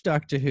seen much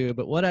Doctor Who,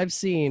 but what I've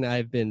seen,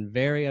 I've been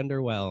very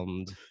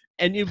underwhelmed.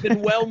 And you've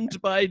been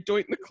whelmed by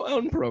Doink the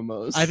Clown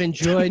promos. I've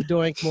enjoyed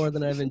Doink more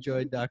than I've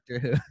enjoyed Doctor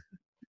Who.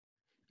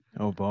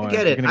 Oh boy, I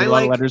get it. You're gonna get a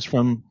lot of letters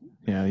from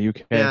the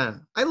UK. Yeah,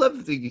 I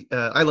love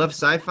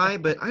sci-fi,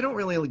 but I don't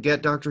really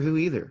get Doctor Who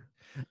either.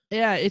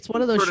 Yeah, it's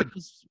one of those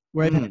shows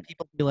where I've had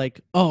people be like,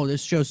 "Oh,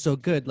 this show's so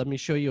good. Let me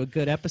show you a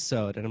good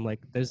episode," and I'm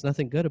like, "There's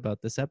nothing good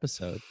about this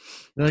episode."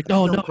 They're like,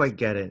 "No, I don't quite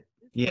get it."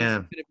 Yeah,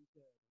 and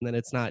then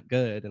it's not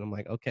good, and I'm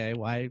like, "Okay,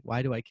 why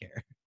do I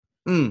care?"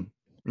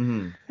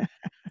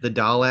 The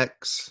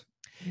Daleks.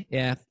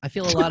 Yeah, I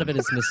feel a lot of it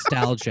is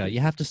nostalgia. You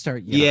have to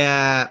start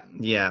young.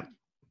 Yeah,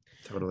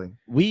 totally.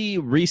 We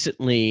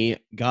recently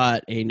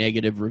got a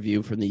negative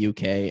review from the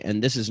UK,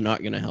 and this is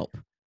not going to help.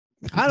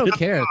 I don't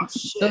care.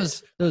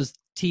 Those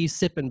tea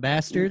sipping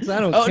bastards. I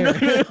don't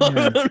care.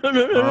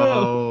 No.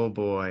 Oh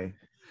boy.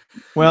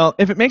 Well,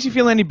 if it makes you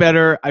feel any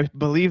better, I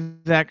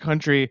believe that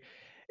country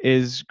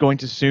is going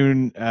to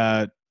soon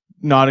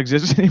not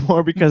exist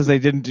anymore because they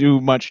didn't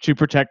do much to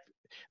protect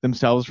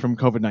themselves from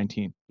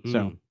COVID-19.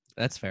 So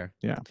that's fair.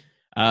 Yeah.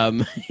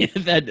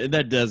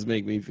 That does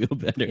make me feel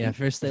better. Yeah.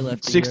 First they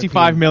left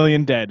 65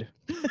 million dead.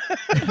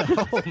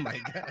 Oh my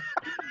god.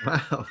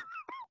 Wow.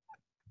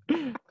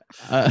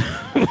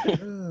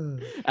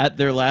 At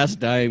their last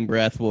dying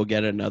breath, we'll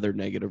get another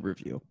negative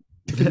review.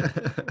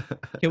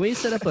 Can we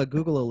set up a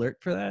Google alert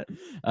for that?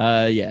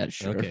 Yeah,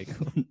 sure. Okay,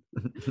 cool.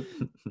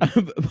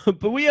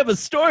 But we have a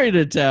story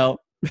to tell.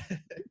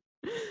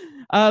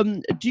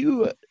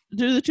 Do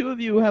the two of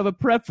you have a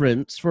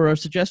preference for a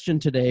suggestion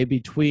today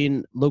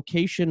between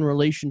location,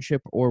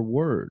 relationship, or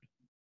word?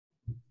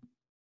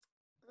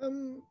 I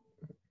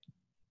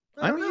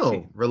don't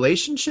know.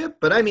 Relationship,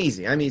 but I'm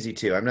easy. I'm easy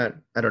too. I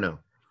don't know.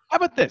 How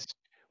about this?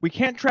 We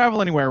can't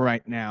travel anywhere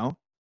right now.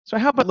 So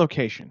how about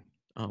location?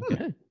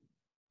 Okay.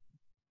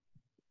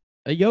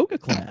 A yoga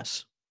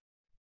class.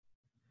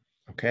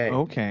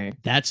 Okay.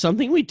 That's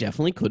something we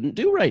definitely couldn't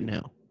do right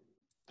now.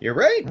 You're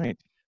right. Right.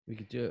 We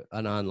could do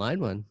an online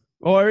one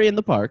Or in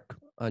the park.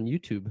 on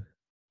YouTube,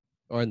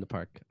 or in the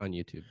park on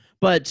YouTube.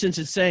 But since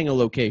it's saying a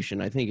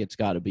location, I think it's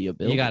got to be a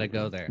building. You got to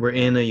go there. We're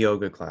in a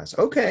yoga class.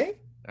 Okay.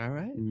 All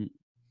right.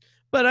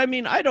 But I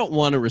mean, I don't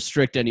want to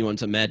restrict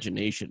anyone's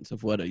imaginations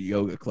of what a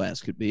yoga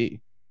class could be.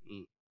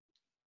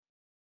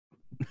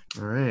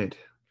 All right.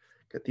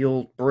 Got the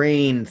old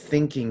brain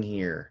thinking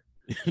here.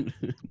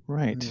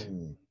 Right.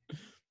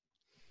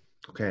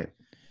 Okay.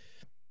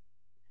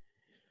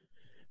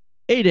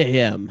 8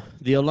 a.m.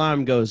 The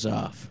alarm goes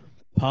off.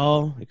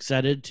 Paul,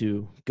 excited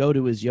to go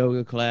to his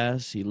yoga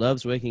class. He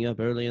loves waking up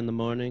early in the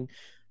morning,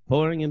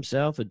 pouring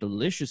himself a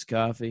delicious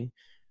coffee.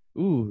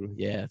 Ooh,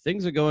 yeah,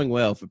 things are going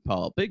well for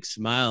Paul. Big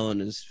smile on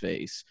his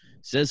face.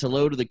 Says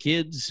hello to the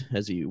kids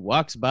as he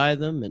walks by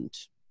them and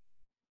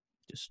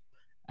just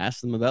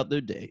asks them about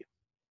their day.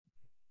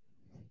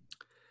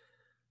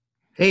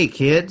 Hey,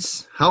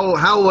 kids.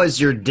 How was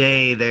your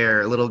day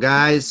there, little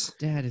guys?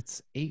 Dad,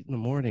 it's 8 in the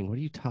morning. What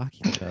are you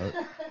talking about?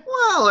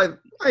 Well,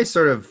 I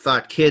sort of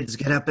thought kids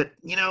get up at,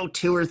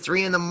 2 or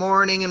 3 in the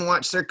morning and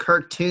watch their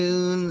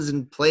cartoons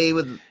and play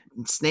with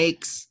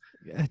snakes.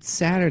 It's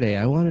Saturday.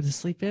 I wanted to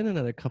sleep in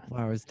another couple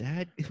hours.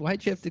 Dad,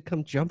 why'd you have to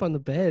come jump on the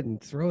bed and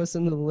throw us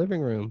into the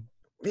living room?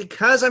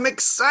 Because I'm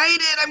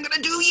excited. I'm going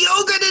to do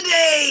yoga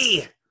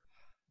today.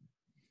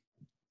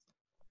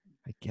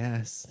 I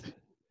guess.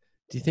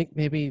 Do you think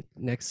maybe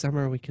next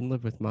summer we can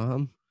live with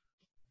Mom?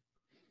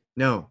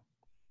 No.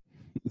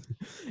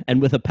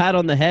 And with a pat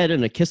on the head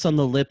and a kiss on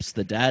the lips,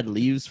 the dad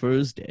leaves for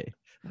his day.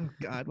 Oh,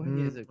 God, why do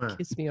you have to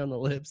kiss me on the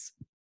lips?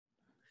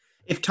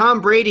 If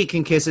Tom Brady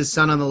can kiss his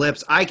son on the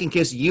lips, I can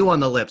kiss you on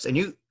the lips. And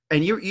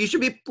and you should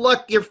be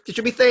you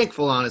should be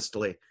thankful,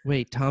 honestly.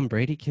 Wait, Tom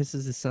Brady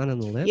kisses his son on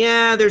the lips?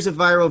 Yeah, there's a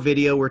viral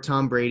video where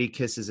Tom Brady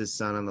kisses his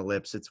son on the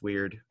lips. It's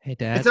weird. Hey,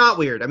 Dad. It's not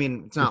weird. I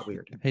mean, it's not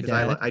weird. Hey, 'cause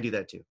Dad. I do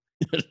that too.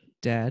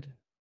 Dad,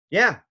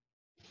 Yeah.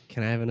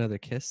 can I have another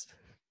kiss?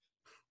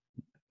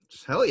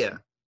 Hell yeah.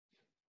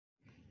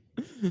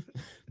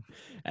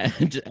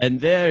 And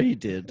there he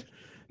did,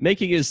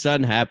 making his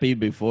son happy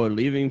before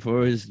leaving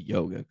for his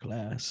yoga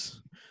class.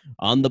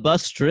 On the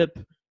bus trip,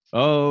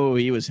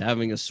 he was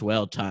having a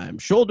swell time,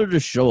 shoulder to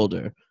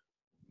shoulder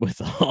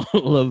with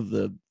all of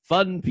the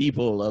fun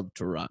people of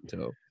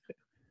Toronto.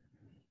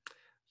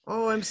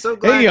 Oh, I'm so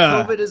glad Hey,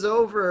 COVID is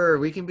over.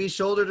 We can be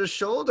shoulder to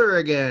shoulder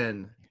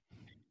again.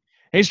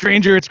 Hey,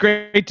 stranger, it's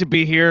great to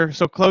be here,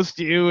 so close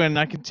to you, and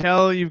I can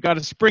tell you've got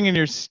a spring in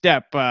your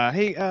step. Where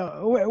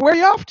are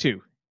you off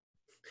to?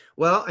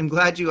 Well, I'm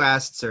glad you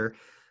asked, sir.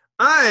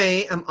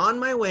 I am on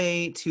my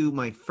way to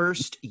my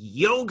first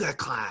yoga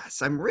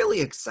class. I'm really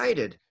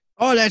excited.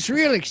 Oh, that's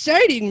real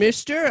exciting,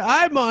 mister.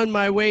 I'm on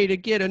my way to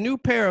get a new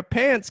pair of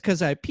pants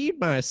because I peed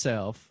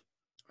myself.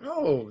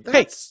 Oh,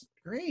 that's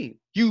great.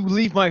 You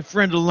leave my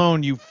friend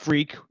alone, you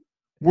freak.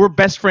 We're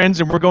best friends,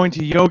 and we're going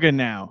to yoga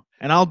now,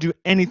 and I'll do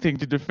anything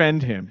to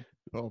defend him.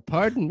 Oh,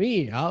 pardon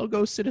me. I'll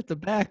go sit at the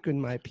back in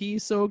my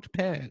pee-soaked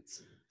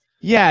pants.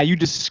 Yeah, you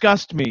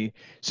disgust me.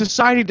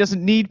 Society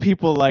doesn't need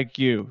people like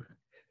you.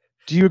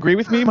 Do you agree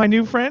with me, my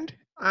new friend?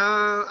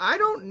 I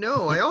don't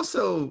know.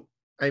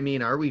 I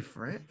mean, are we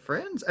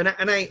friends? And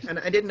I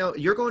didn't know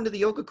you're going to the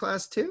yoga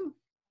class too.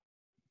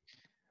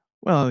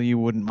 Well, you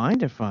wouldn't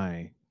mind if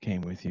I came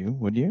with you,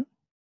 would you?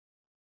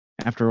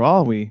 After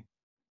all, we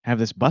have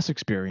this bus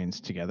experience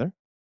together.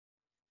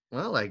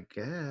 Well, I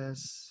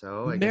guess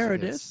so. I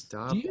Meredith,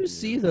 guess do you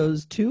see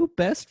those two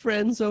best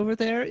friends over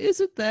there?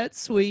 Isn't that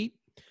sweet?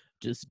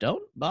 Just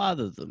don't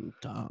bother them,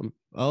 Tom.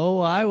 Oh,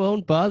 I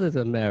won't bother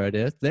them,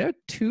 Meredith. They're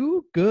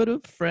too good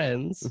of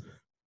friends.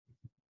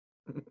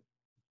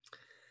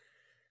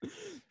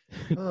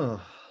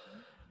 Oh.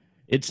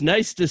 It's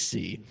nice to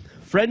see.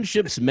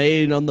 Friendships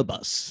made on the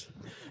bus.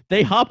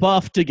 They hop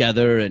off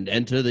together and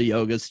enter the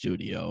yoga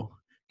studio,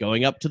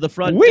 going up to the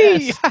front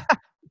Whee! desk.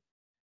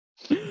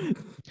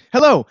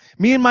 Hello,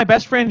 me and my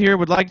best friend here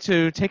would like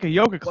to take a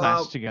yoga class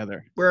Well,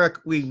 together.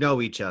 We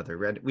know each other.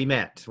 We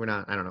met. We're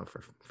not. I don't know if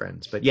we're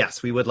friends, but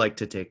yes, we would like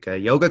to take a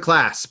yoga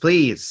class,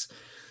 please.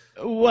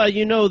 Well,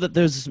 you know that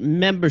there's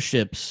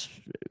memberships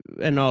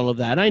and all of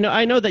that. I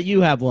know that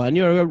you have one.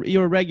 You're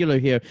a regular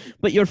here,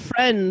 but your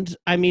friend.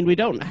 I mean, we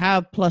don't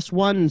have plus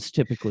ones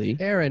typically.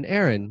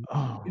 Aaron,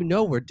 Oh. you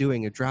know we're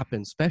doing a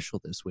drop-in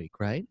special this week,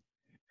 right?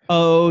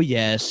 Oh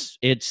yes,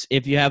 it's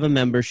if you have a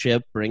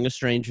membership, bring a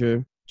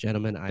stranger.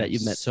 Gentlemen, I'm That you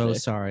met so today.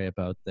 sorry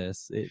about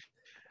this.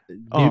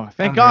 Oh,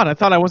 thank God. I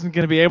thought I wasn't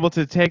going to be able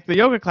to take the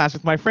yoga class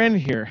with my friend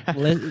here.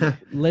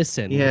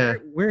 Listen, Yeah.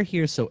 we're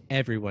here so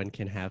everyone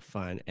can have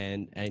fun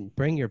and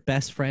bring your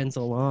best friends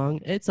along.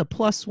 It's a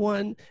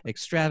 +1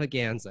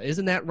 extravaganza.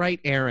 Isn't that right,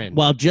 Aaron?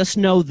 Well, just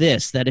know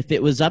this, that if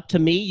it was up to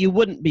me, you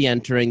wouldn't be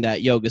entering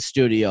that yoga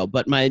studio,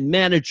 but my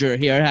manager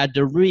here had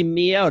to ream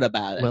me out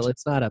about it. Well,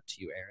 it's not up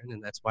to you, Aaron,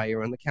 and that's why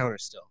you're on the counter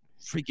still.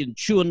 Freaking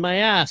chewing my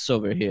ass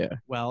over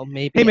here. Well,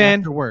 maybe Hey,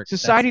 man, after work.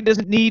 society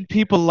doesn't need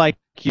people like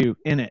you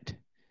in it.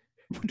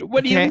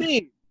 What do Okay. you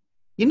mean?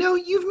 You know,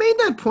 you've made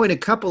that point a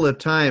couple of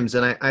times,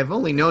 and I've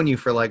only known you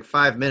for like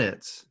 5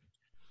 minutes.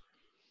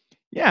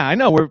 Yeah, I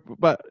know.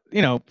 But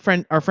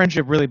our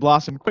friendship really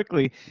blossomed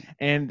quickly,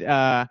 and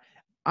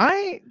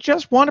I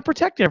just want to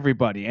protect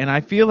everybody. And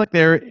I feel like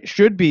there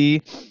should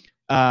be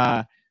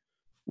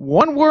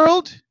one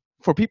world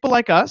for people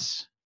like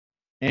us,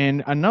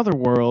 and another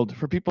world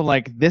for people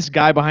like this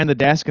guy behind the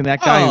desk and that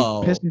guy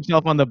Oh. who pissed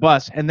himself on the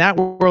bus. And that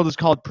world is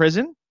called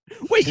prison.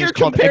 Wait, It's you're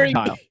called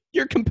exile.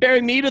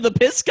 comparing me to the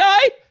piss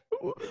guy?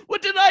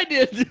 What did I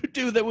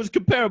do that was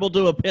comparable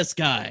to a piss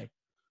guy?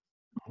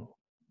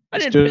 I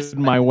didn't Stood piss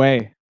in my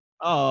way.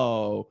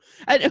 Oh.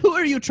 And who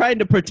are you trying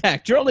to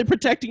protect? You're only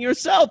protecting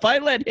yourself. I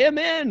let him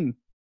in.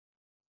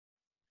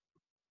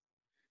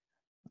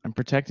 I'm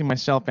protecting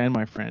myself and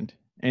my friend.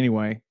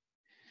 Anyway,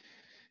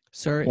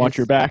 Sir, watch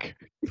your back.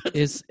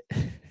 Is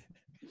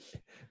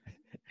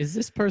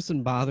this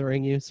person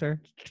bothering you, sir?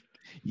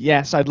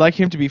 Yes, I'd like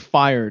him to be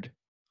fired.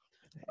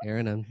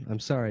 Aaron, I'm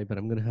sorry, but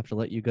I'm going to have to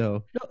let you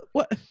go. No,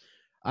 what?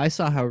 I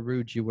saw how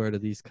rude you were to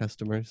these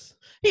customers.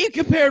 He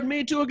compared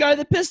me to a guy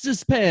that pissed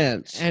his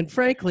pants. And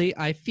frankly,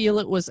 I feel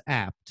it was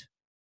apt.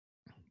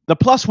 The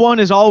 +1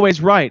 is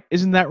always right.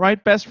 Isn't that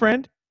right, best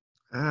friend?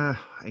 I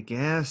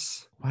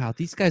guess. Wow,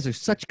 these guys are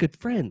such good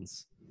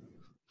friends.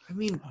 I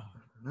mean,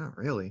 not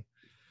really.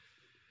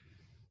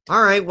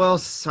 All right. Well,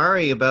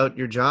 sorry about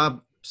your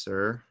job,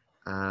 sir.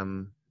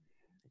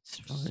 It's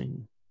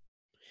fine.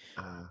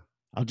 Uh,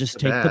 I'll just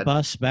too take the bad.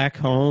 bus back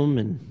home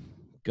and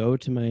go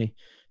to my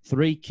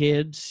 3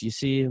 kids. You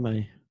see,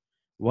 my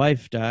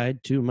wife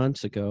died 2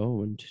 months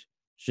ago, and it's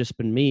just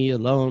been me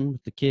alone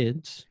with the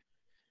kids.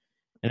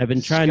 And I've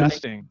been trying to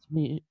Disgusting. make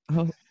me.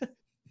 Oh,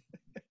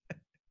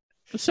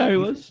 sorry,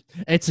 was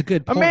It's a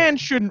good A point. man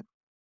shouldn't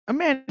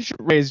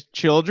raise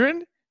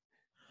children.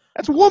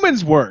 That's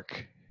woman's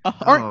work.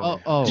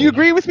 Oh. Do you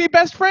agree with me,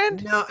 best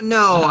friend?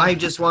 No. I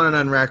just want it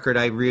on record.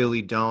 I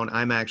really don't.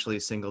 I'm actually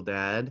a single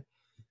dad.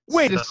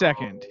 Wait a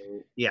second.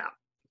 Yeah.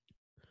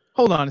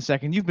 Hold on a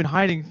second. You've been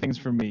hiding things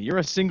from me. You're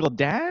a single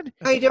dad?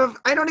 I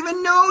don't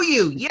even know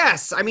you.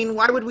 Yes. I mean,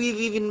 why would we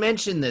even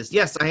mention this?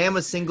 Yes, I am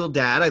a single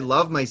dad. I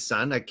love my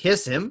son. I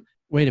kiss him.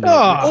 Wait a minute.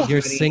 Oh.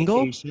 You're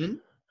single?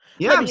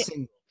 Yeah, I'm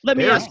single. Let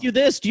me Very. ask you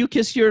this: do you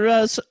kiss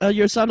your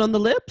son on the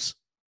lips?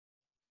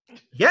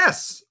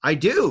 Yes, I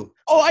do.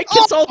 Oh, I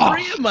kiss all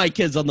three of my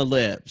kids on the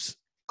lips.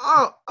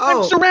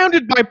 I'm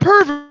surrounded by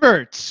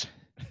perverts.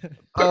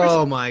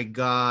 Oh my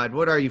God.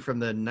 What are you, from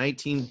the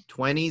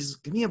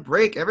 1920s? Give me a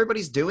break.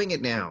 Everybody's doing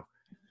it now.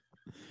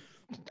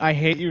 I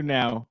hate you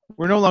now.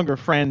 We're no longer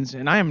friends,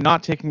 and I am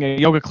not taking a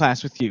yoga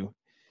class with you.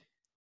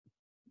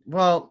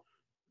 Well,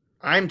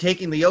 I'm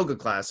taking the yoga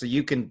class, so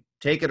you can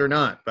take it or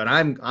not, but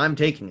I'm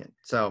taking it.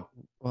 So,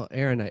 Well,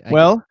 Aaron,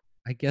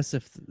 I guess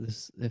if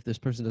this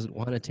person doesn't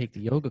want to take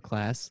the yoga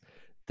class,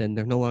 then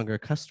they're no longer a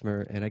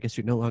customer, and I guess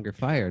you're no longer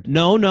fired.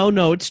 No,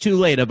 it's too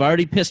late. I've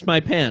already pissed my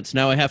pants.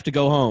 Now I have to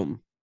go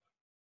home.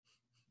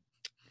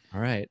 All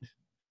right.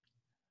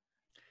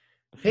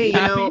 hey,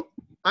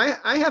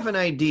 I have an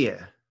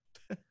idea.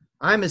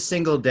 I'm a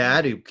single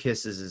dad who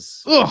kisses his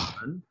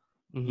son.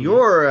 Mhm.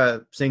 You're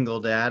a single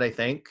dad, I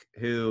think,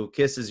 who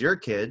kisses your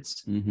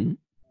kids. Mm-hmm.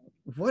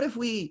 What if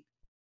we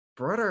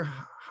brought our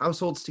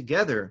households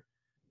together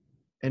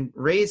and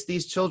raised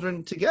these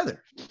children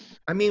together?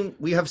 I mean,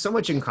 we have so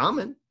much in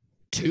common.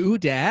 2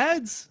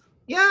 dads?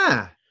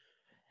 Yeah.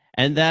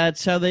 And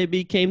that's how they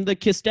became the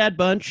Kiss Dad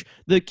Bunch.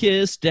 The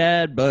Kiss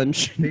Dad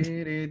Bunch.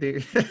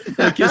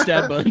 The Kiss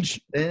Dad Bunch.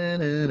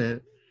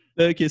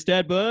 The Kiss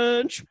Dad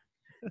Bunch.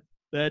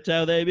 That's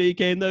how they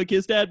became the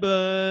Kiss Dad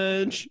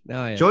Bunch.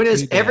 Now I have Join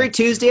us 2 every dads.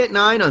 Tuesday at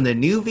 9 on the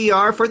new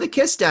VR for the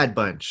Kiss Dad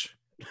Bunch.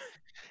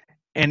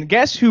 And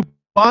guess who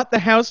bought the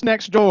house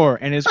next door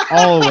and is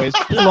always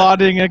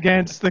plotting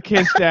against the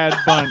Kiss Dad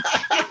bunch?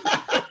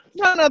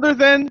 None other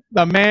than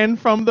the man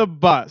from the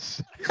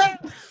bus.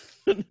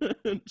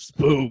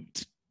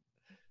 Spooked.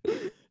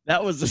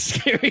 That was a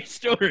scary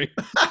story.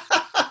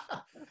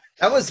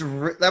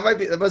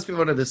 That must be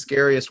one of the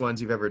scariest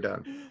ones you've ever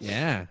done.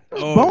 Yeah.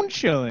 Bone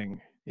chilling.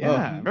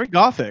 Yeah, very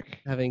gothic.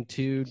 Having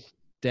 2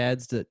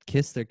 dads that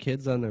kiss their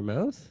kids on their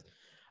mouth?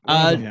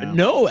 Yeah.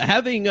 No,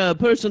 having a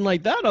person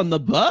like that on the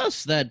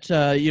bus that,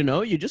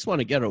 you just want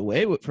to get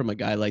away from a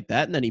guy like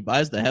that, and then he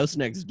buys the house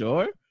next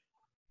door.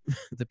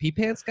 The pee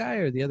pants guy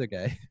or the other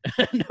guy?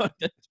 No,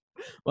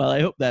 well, I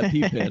hope that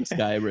pee pants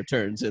guy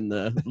returns in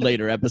the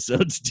later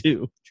episodes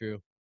too.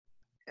 True.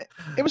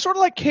 It was sort of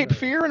like Cape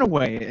Fear in a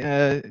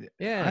way.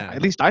 Yeah.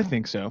 At least I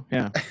think so.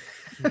 Yeah.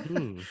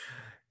 Mhm.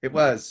 It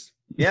was.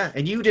 Yeah,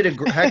 and you did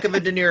a heck of a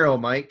De Niro,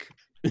 Mike.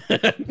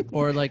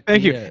 Or like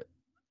Thank you.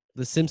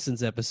 The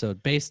Simpsons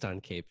episode based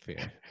on Cape Fear.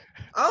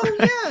 Oh,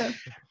 yeah.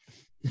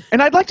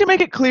 And I'd like to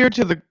make it clear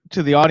to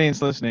the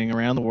audience listening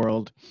around the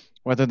world,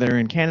 whether they're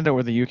in Canada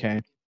or the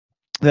UK,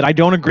 that I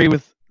don't agree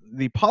with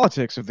the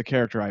politics of the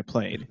character I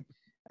played.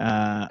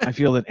 I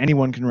feel that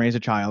anyone can raise a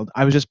child.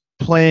 I was just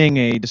playing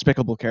a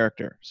despicable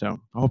character, so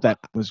I hope that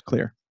was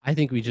clear. I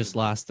think we just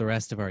lost the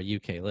rest of our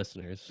UK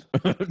listeners.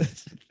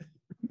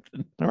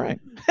 All right.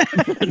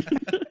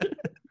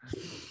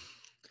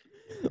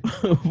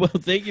 Well,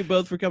 thank you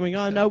both for coming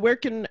on. Now, where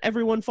can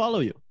everyone follow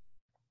you?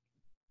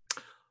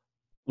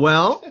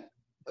 Well,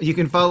 you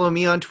can follow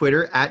me on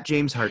Twitter at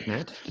James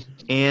Hartnett,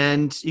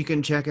 and you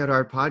can check out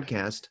our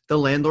podcast, The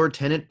Landlord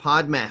Tenant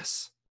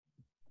Podmas.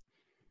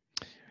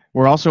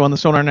 We're also on the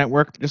Sonar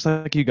Network, just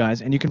like you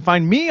guys, and you can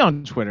find me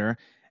on Twitter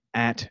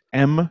at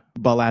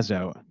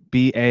mbalazzo,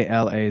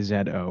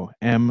 Balazo,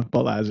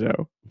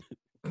 mbalazzo.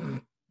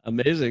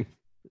 Amazing.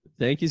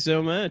 Thank you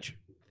so much.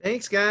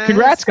 Thanks, guys.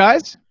 Congrats,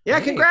 guys. Yeah,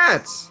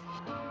 congrats.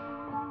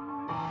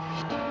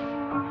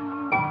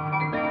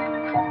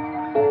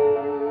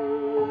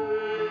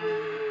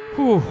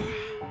 Whew.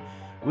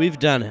 We've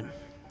done it.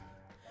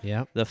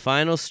 Yep. The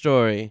final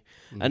story.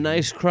 A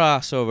nice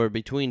crossover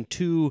between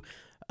 2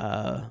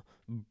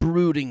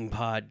 brooding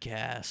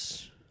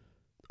podcasts.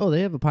 Oh,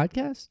 they have a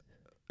podcast?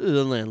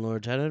 The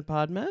Landlord Tenant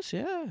Podmas,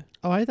 yeah.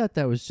 Oh, I thought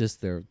that was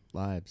just their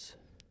lives.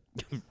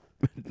 I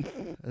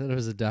thought it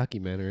was a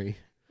documentary.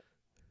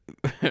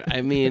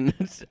 I mean,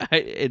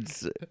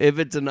 it's if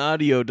it's an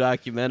audio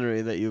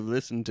documentary that you've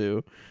listened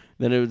to,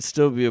 then it would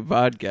still be a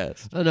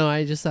podcast. Oh, no,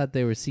 I just thought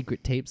they were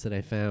secret tapes that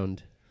I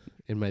found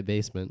in my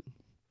basement.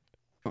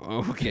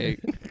 Okay.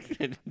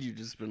 You've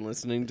just been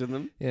listening to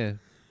them? Yeah.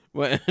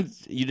 What?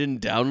 You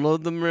didn't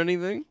download them or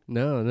anything?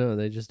 No,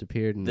 they just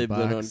appeared in They've the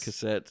box. been on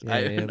cassettes.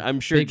 Yeah. I'm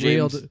sure big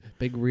James...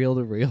 big reel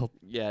to reel.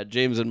 Yeah,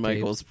 James and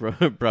Michael's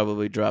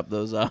probably dropped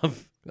those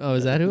off. Oh,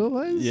 is that who it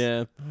was?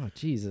 Yeah. Oh,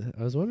 jeez.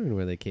 I was wondering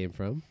where they came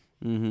from.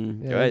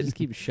 Mm-hmm. Yeah, I just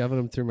keep shoving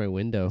them through my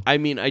window. I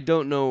mean, I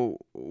don't know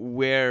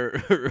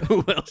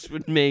who else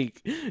would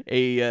make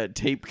a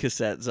tape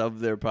cassettes of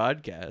their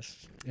podcast.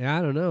 Yeah,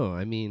 I don't know.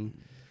 I mean,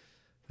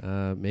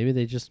 maybe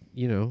they just,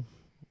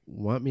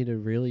 want me to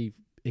really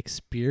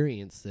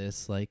experience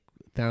this like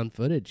found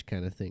footage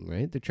kind of thing,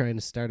 right? They're trying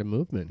to start a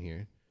movement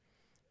here.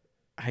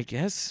 I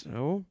guess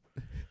so.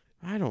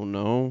 I don't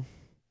know.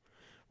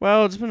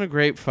 Well, it's been a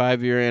great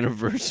 5-year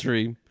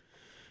anniversary.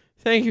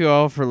 Thank you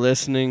all for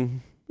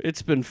listening.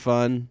 It's been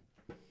fun.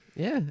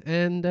 Yeah,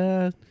 and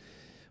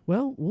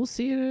well, we'll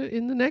see you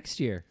in the next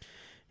year.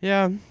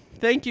 Yeah,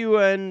 thank you,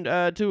 and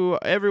to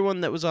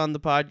everyone that was on the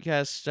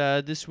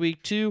podcast this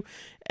week too,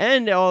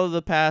 and all of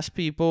the past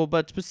people,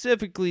 but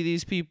specifically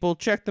these people.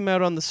 Check them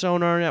out on the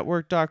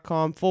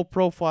SonarNetwork.com. Full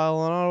profile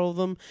on all of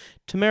them.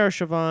 Tamara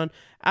Siobhan,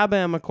 Abba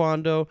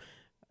Amaquando,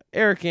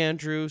 Eric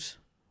Andrews,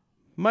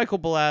 Michael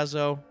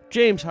Balazzo,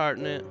 James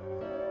Hartnett.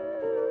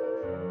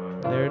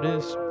 There it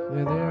is.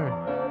 There they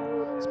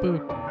are.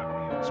 Spooked.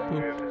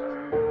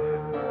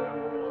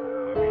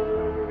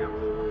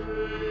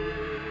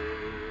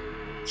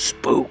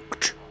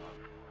 Spooked.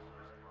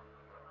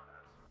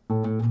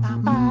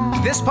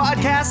 This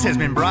podcast has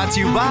been brought to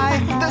you by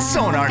the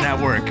Sonar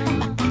Network.